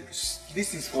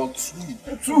 This is for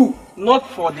two, not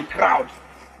for the crowd.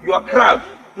 Your crowd.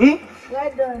 Well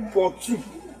done. For two.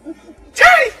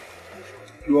 Hey!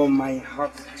 You are my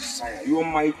heart desire. You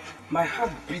are my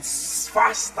heart beats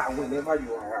faster whenever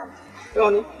you are around. Hey,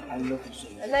 honey, I love you so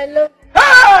much. And I love you.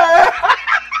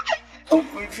 Oh,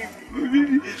 my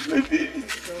baby.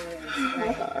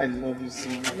 I love you so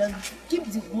much. Keep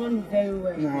the money very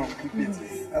well. No, I'll keep it.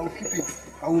 I will keep it.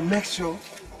 I will make sure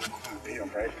I'll pay your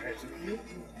bride price. I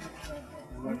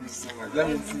love you so much. Let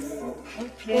me see.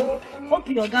 Okay. Hope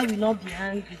your guy will not be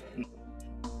angry.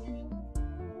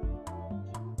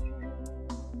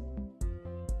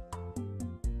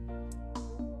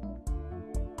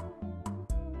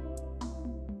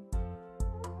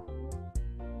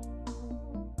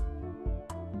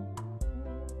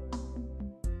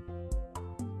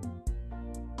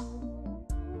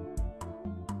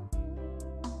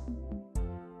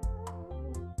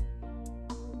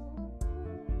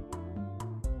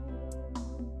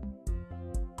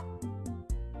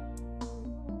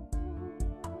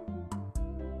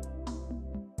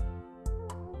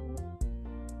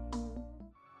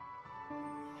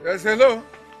 Yes, hello?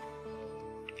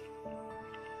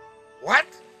 What?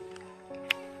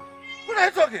 What are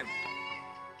you talking?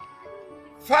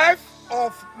 5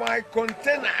 of my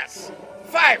containers,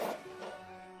 5,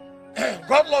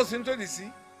 got lost into the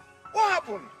sea? What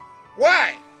happened?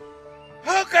 Why?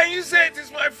 How can you say it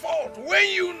is my fault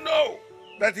when you know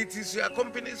that it is your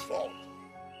company's fault?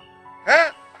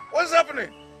 Huh? What's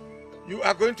happening? You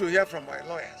are going to hear from my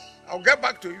lawyers. I'll get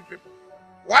back to you people.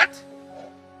 What?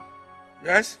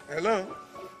 Yes, hello?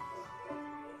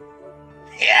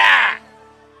 Yeah!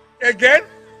 Again?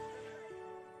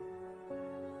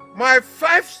 My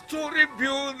 5-story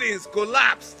buildings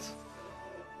collapsed.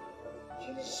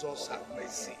 Jesus have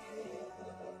mercy.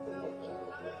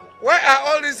 Why are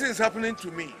all these things happening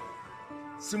to me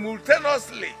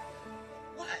simultaneously?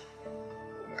 Why?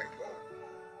 Oh my God.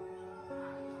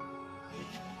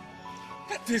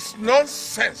 That is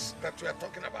nonsense that we are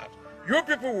talking about. You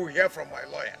people will hear from my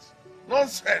lawyers.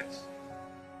 Nonsense.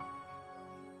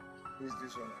 Who is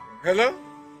this one? Hello?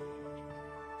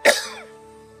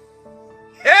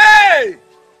 Hey!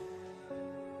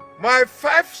 My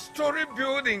 5-story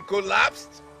building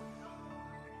collapsed.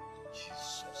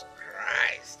 Jesus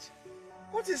Christ.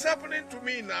 What is happening to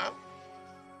me now?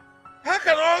 How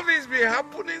can all this be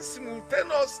happening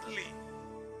simultaneously?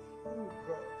 Oh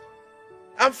God.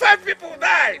 And 5 people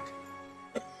died.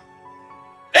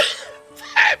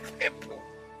 5 people.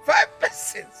 5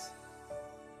 persons.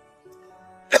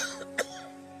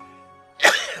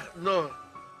 No.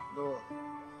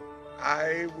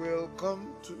 I will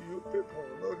come to you people.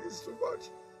 No, this is too much.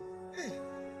 Hey.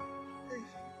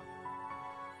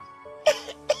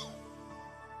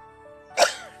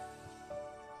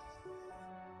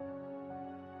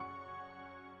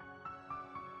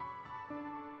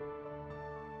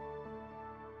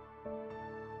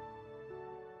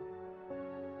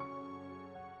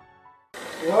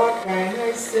 What can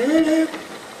I say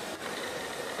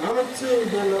unto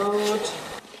the Lord?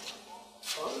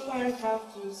 All I have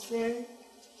to say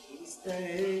is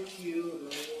thank you,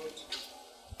 Lord.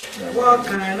 What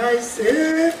can I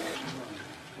say?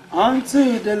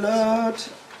 Unto the Lord,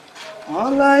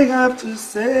 all I have to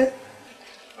say.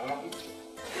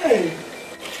 Hey,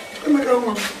 come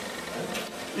on.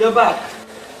 You're back.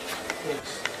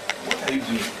 Yes. What are you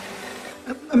doing?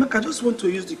 Emeka, I just want to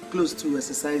use the clothes to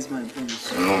exercise my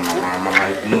bones. No.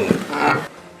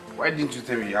 Why didn't you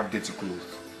tell me you have dirty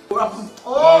clothes?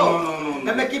 Oh!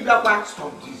 No. Emeka, Blackman.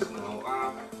 Stop this now.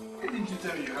 Why didn't you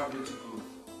tell me you have dirty clothes?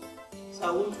 So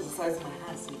I won't exercise my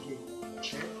hands again.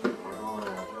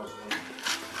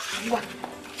 What?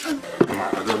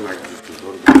 I don't like this.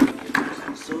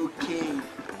 It's okay.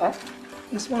 Huh?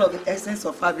 It's one of the essence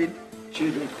of having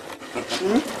children.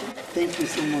 Thank you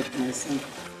so much, my son,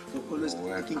 for always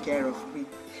taking care of me.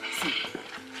 See,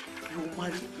 you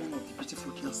marry one of the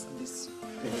beautiful girls in this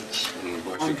village.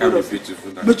 But she can't be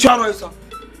beautiful. But you are right, sir.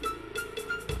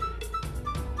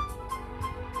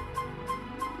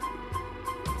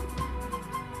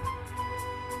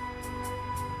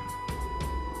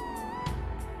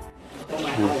 Oh my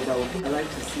eyes, I like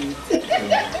to see it.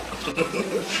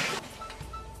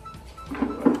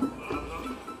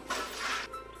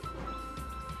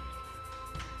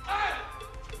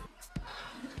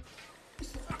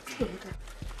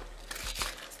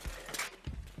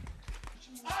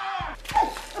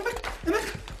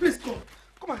 Please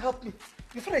come and help me.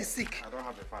 Your father is sick. I don't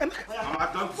have a father. I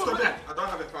don't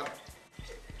have a father.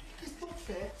 It's not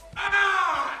fair.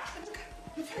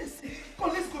 Your father is sick. Come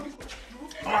on, let's go.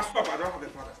 Mama, stop. I don't have a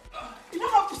father. You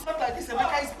don't have to stop like this.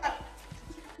 Emeka is back.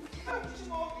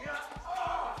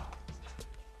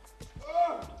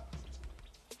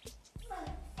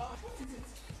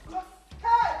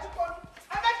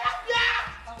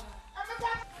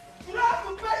 You don't have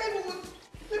to play even with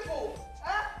people.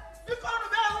 You come to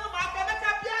bed home and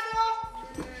Emeka piano.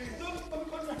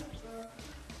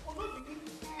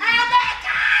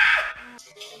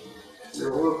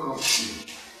 You're welcome.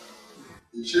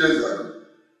 Cheers,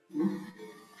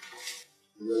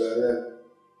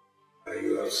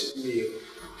 you have seen me.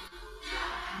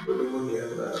 But I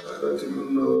don't even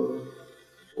know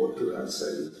what to answer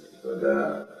you. But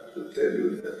to tell you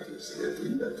that it's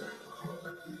getting better.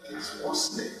 It is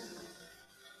worsening.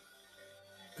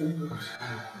 Thank God.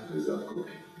 Is that good?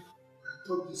 I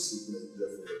thought this sickness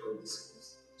therefore become the sickness.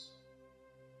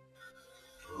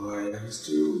 Oh, I am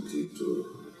still with you to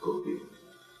copy.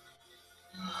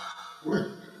 Well,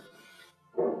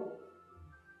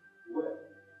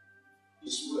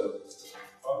 it's well.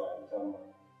 All right, come on.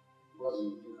 What do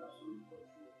you think absolutely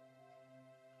control?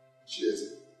 Cheers.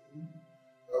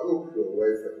 I hope your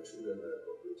wife and children are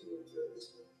cooperating with you at this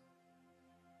point.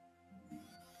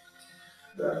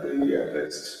 That really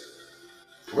affects.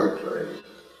 Well, right.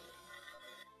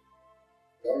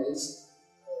 That means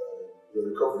your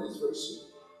recovery is very soon.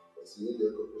 But you need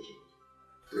their cooperation.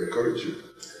 To encourage you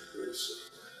very soon.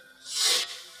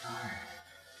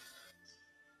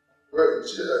 Well,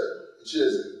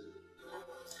 cheers.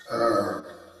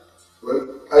 Well,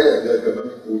 I and I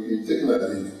will be taking a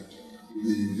leave.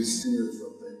 We'll be visiting you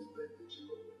from time to time to check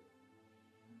up.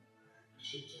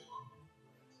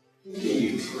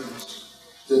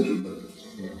 Thank you, man.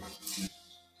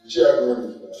 Share one.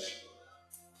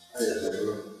 I and I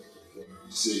will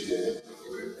say again.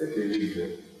 Take a leave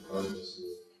there. I'll just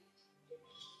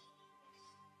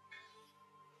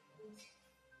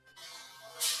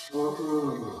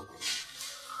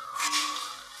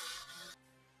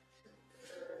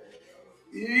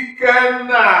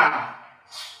Ikenna!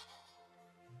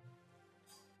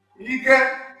 Ike!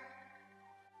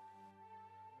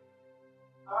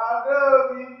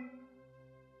 Adaobi!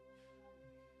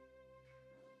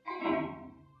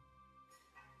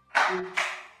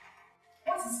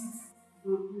 What is it?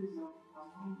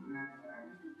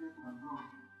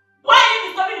 Why are you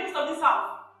disturbing the peace of this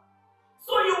house?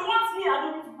 So you want me and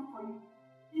Adobe to cook for you?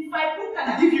 If I cook and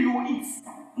I give you, you will eat.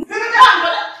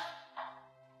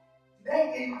 Then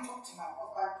you talk to my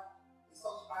husband. It's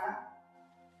not fire.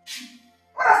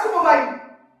 What has come over you?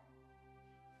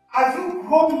 Have you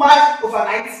grown mad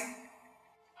overnight?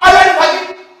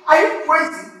 Are you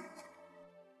crazy?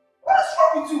 What is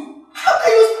wrong with you? How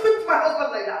can you speak to my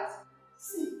husband like that?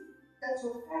 See, that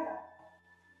your father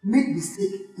made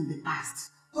mistake in the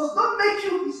past does not make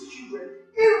you his children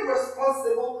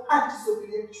irresponsible and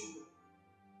disobedient children.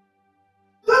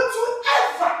 Don't you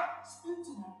ever speak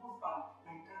to my husband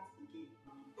like that again.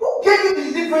 Who gave you the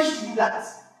leverage to do that?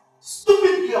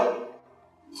 Stupid girl.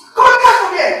 Come on,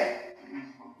 come here.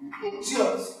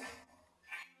 Idiot.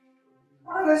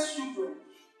 What are those children?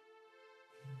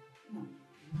 No,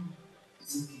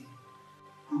 it's okay.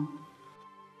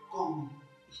 Call me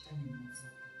each time you need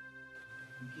something.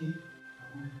 Okay?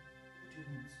 What do you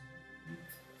want?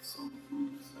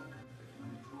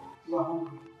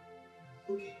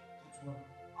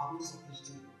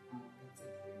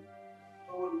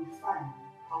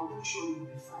 I'll make sure you'll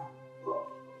be fine.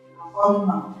 I'm coming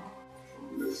now.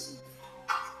 Bless you.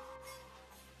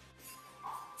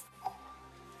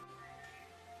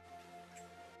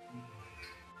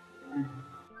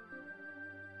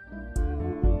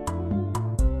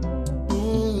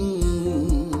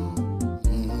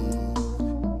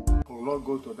 We'll not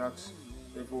go to that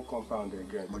evil compound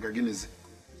again. Magaginezi,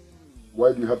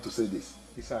 why do you have to say this?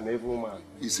 He's an evil man.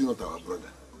 Is he not our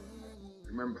brother?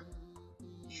 Remember,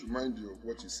 you should mind you of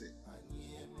what you say.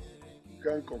 You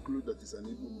can't conclude that he's an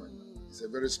evil man. He's a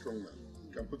very strong man.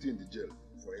 He can put you in the jail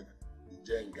forever. The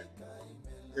Jenga.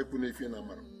 Ekunefi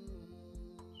Namaro.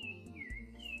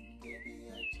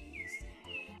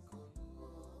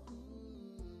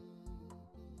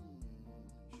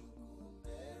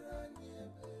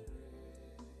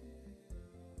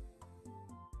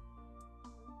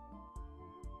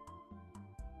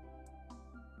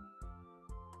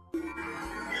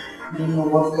 I don't know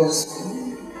what else to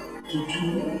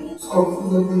do. Stop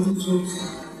letting the truth.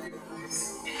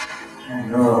 I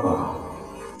know.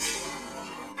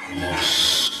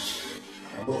 Yes.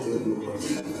 I hope everybody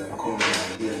can come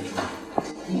here.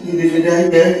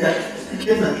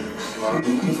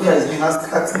 Before I was asked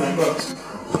at my box.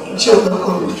 Children,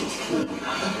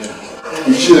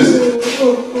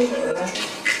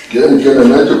 Can I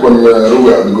when you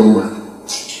are at the government?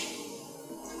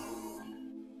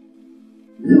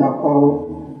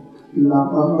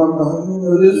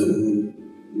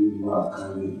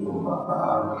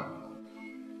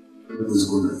 It's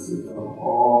going to fit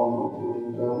all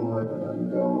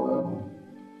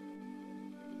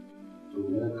to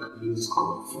make this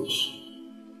confession.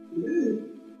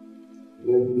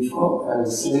 But before I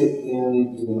say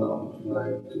anything I would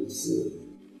like to say,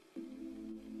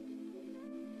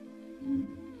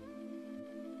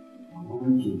 I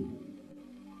want to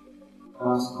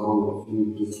ask all of you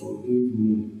to forgive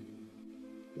me,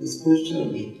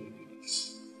 especially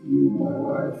you, my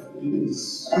wife,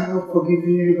 please. I have forgiven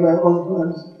you, my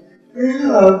husband. I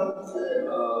have. I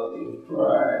know you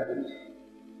cried.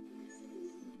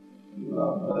 You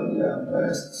have done your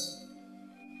best.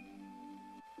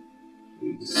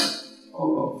 Please,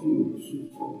 all of you should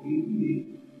forgive me.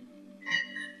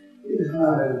 I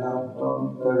have done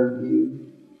terribly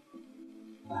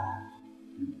bad.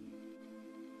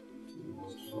 You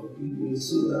must forgive me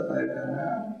so that I can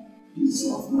have peace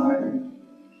of mind.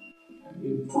 I've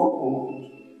been troubled.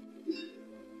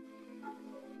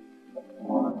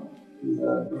 One is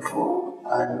that before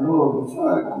I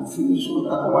could finish what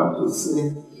I want to say,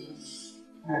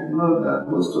 I know that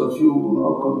most of you will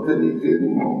not contain it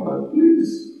anymore, but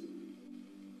please,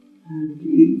 I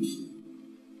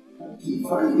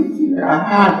find it in your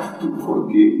heart to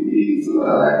forgive me so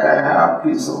that I can have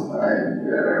peace of mind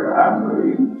wherever I'm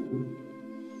going to.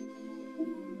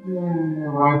 I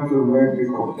want to make a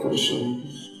confession.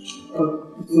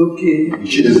 It's okay.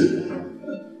 Jesus.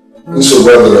 So,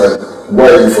 brother, why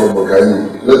are you from Bogani?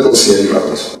 Let us hear you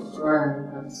out.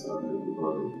 I'm sorry,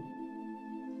 everybody.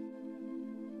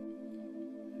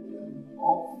 I'm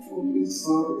awfully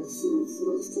sorry, so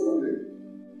sorry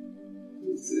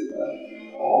to say that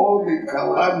all the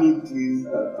calamities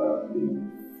that have been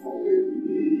following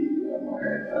me and my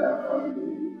entire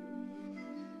family,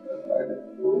 that I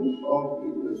don't of the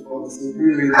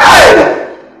responsibility.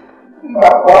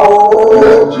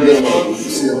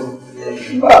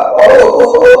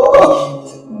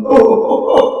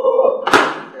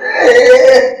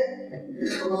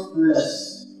 Because this,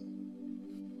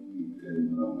 you can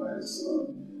know my son.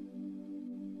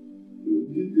 You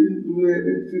didn't do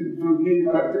anything to me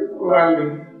particularly.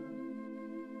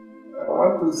 I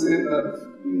want to say that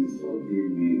please forgive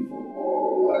me for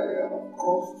all I have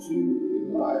caused you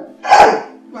in life. Hey!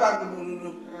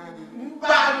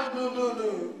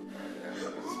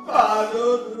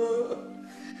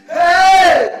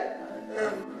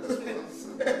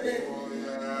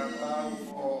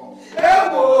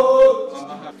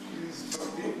 Please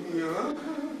forgive me, huh?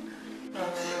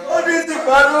 What is the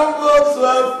bottom of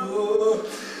swap?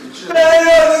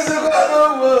 What is the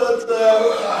bottom of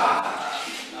swap?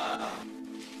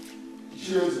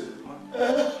 Cheers.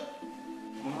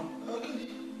 Okay.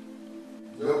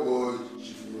 That boy,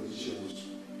 Chief was cheers.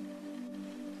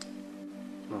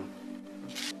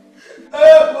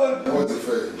 What's the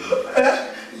fair?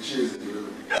 Cheers.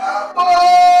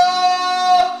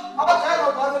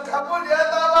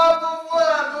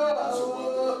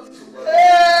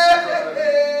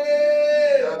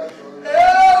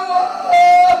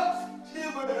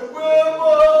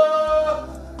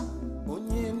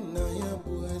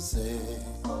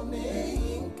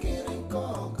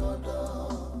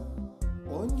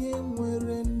 Onye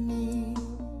nwere nni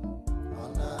ọ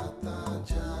na-ata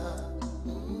aja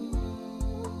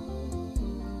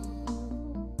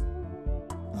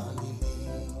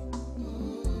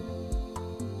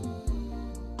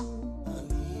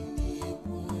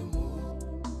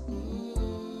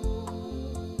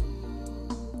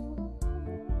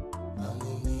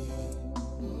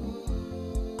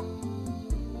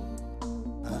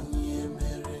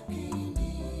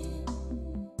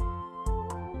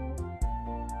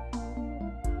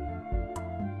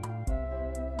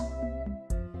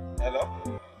Hello?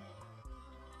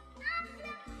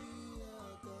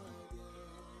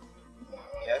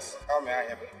 Yes, how may I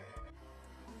help you?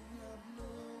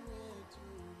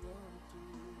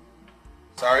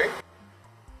 Sorry?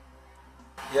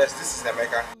 Yes, this is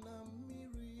Emeka.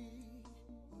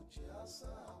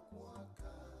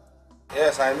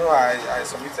 Yes, I know I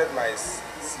submitted my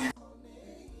CV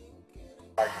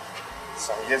like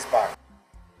some years back.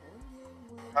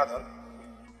 Pardon?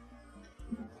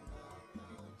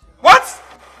 What?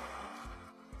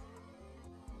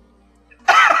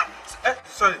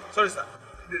 Sorry, sir.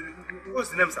 What's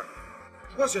the name, sir?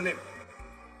 What's your name?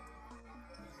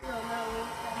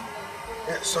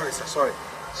 Yeah, sorry, sir. Sorry.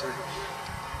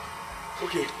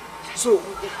 Okay, so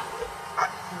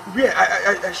where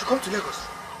I should come to Lagos?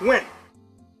 When?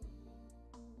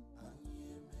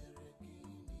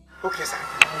 Okay, sir.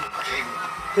 Okay.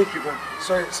 Thank you, man.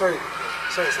 Sorry, sir.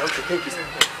 Okay, thank you, sir.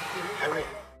 I will.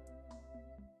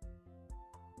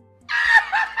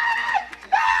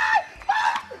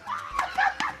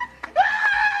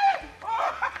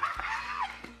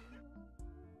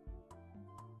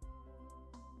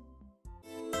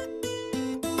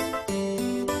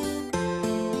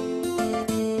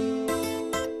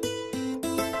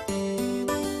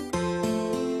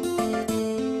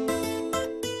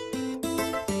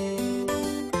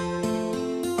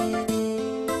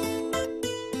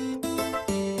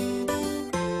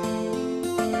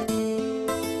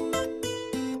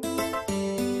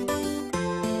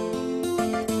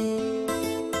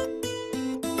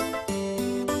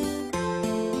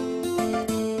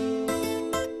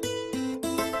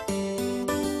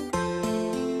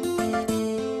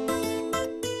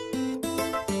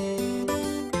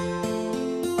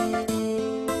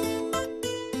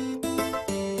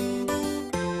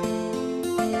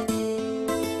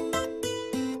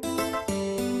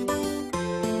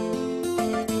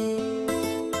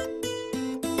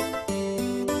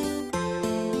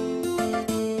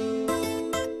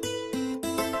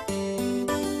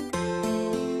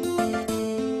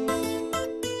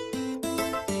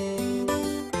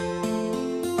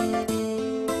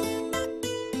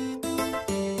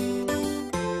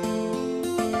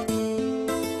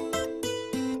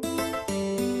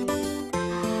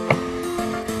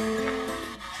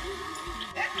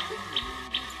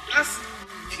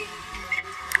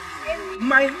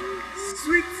 My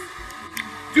sweet,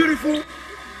 beautiful,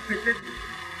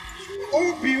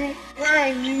 opium,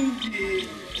 wine,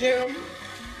 gem.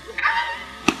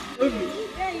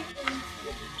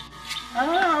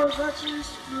 I was actually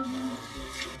struggling,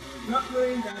 not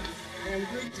knowing that I am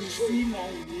going to see my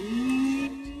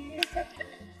knee.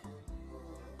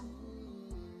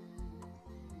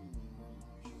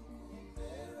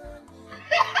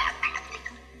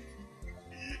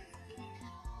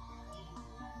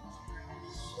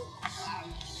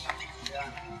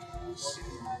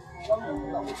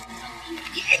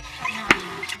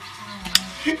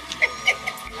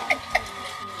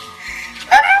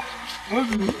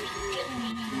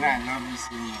 I love you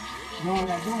so much. No, I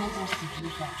don't want us to do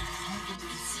that. I want us to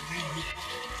see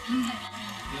you.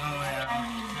 No, I am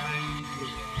very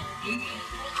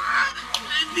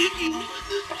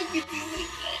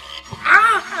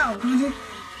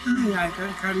I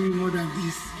can't carry more than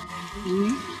this.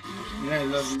 Yeah, I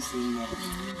love you so much.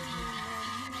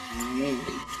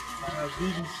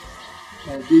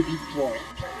 My baby boy.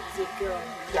 It's a girl.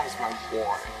 That's my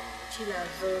boy.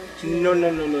 No.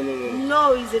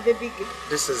 No, he's a baby girl.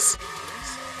 This is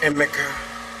Emeka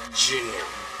Jr.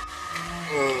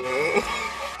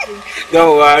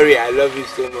 Don't worry, I love you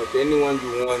so much. Anyone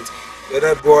you want,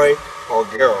 whether boy or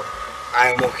girl,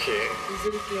 I'm okay. It's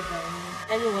okay by me.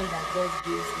 Anyone that does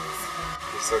business.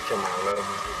 It's okay, man. I love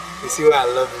you. You see why I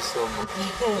love you so much?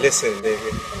 Listen,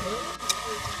 baby.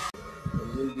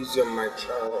 You're my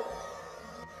child.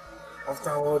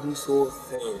 After all this whole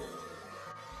thing.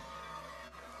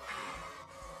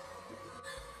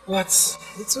 But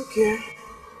it's okay.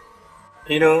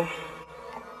 You know,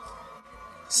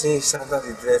 since after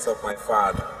the death of my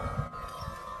father,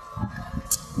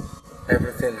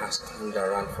 everything has turned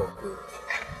around for good.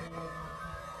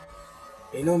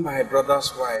 You know, my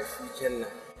brother's wife, Ikenna,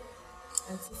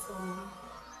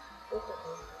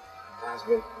 has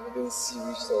been having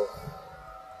series of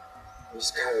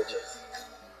miscarriages.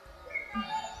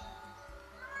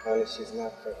 And she's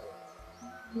not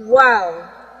pregnant. Wow!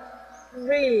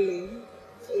 Really?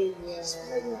 Yeah. She's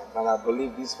pregnant, and I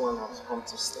believe this one has come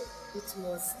to stay. It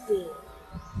must stay.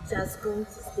 It has come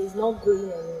to stay. It's not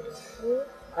going anywhere.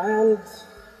 And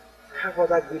I have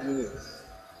other good news.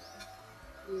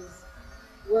 Please,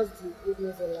 what's the good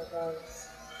news all about?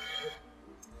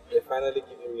 They're finally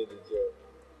giving me the job.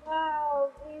 Wow,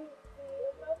 baby.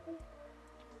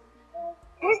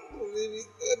 Baby,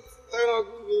 that's not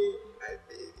me. I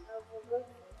did. I forgot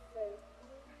to say.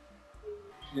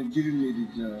 You're giving me the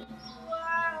job.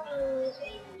 Wow,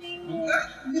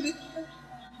 baby.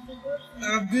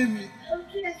 Baby. I'm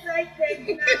so excited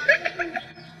now.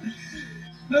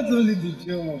 Not only the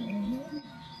job.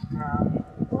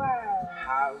 Wow.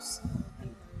 House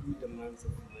and good amounts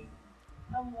of money.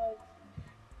 How much?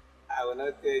 I will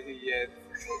not tell you yet.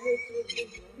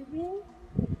 You mean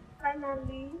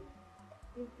finally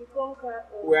you've become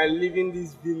We are leaving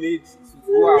this village to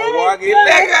go and work in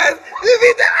Lagos.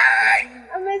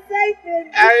 I'm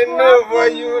excited. I know,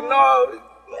 but you know.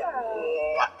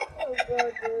 Oh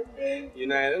God, thank you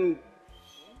know, I don't.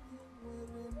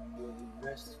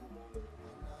 Best woman.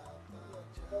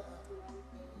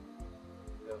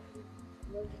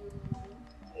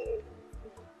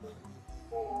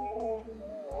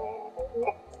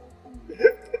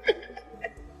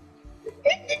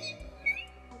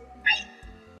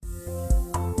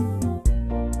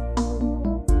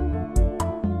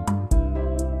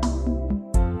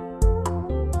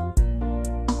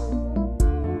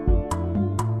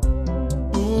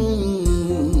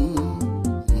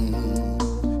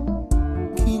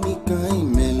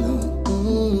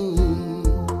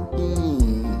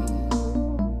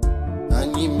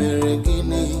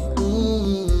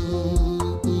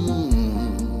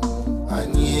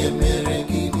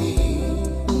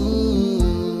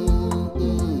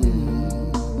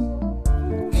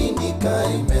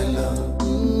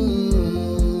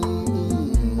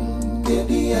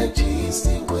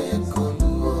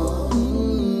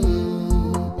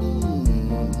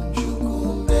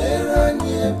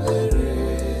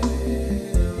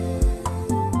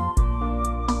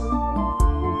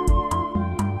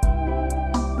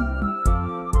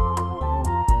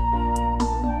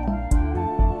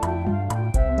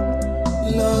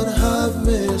 Lord have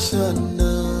mercy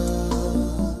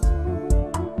now.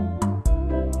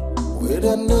 We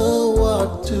don't know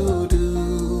what to do.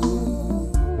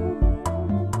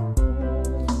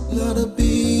 Lord,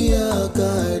 be our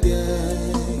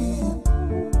guardian.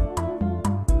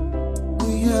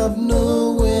 We have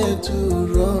nowhere to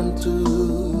run to.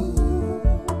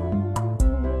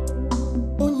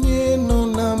 Onye no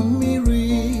na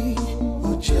mmiri,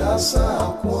 uchiasa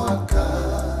akwaka.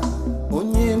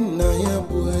 Onye nna ya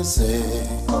bụ eze,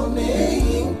 ọ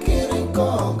na-eyi nkiri nke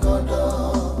ọgọdọ.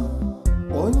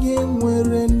 Onye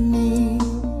nwere nni,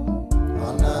 ọ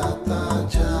na-ata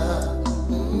aja.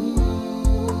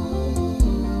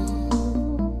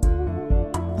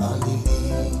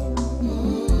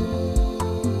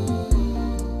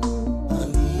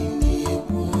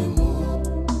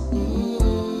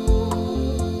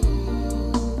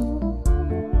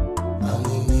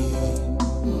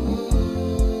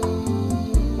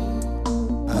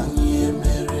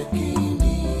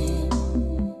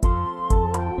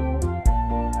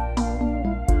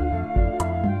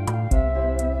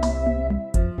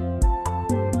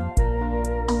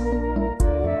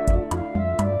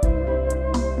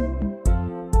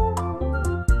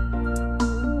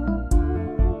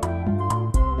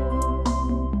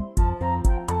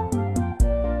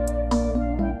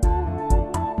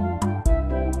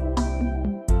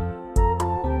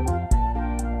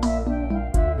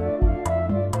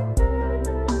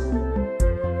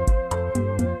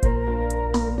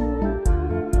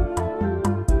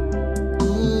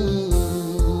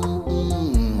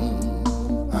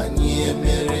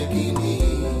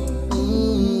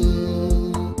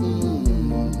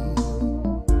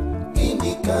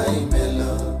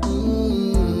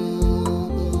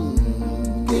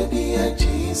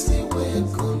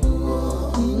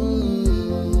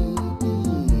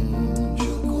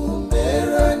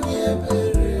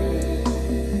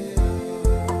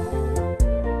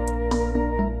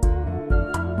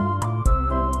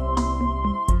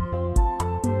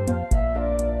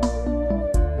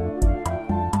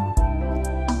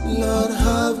 Lord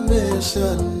have mercy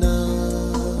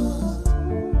now.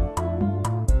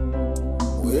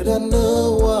 We don't know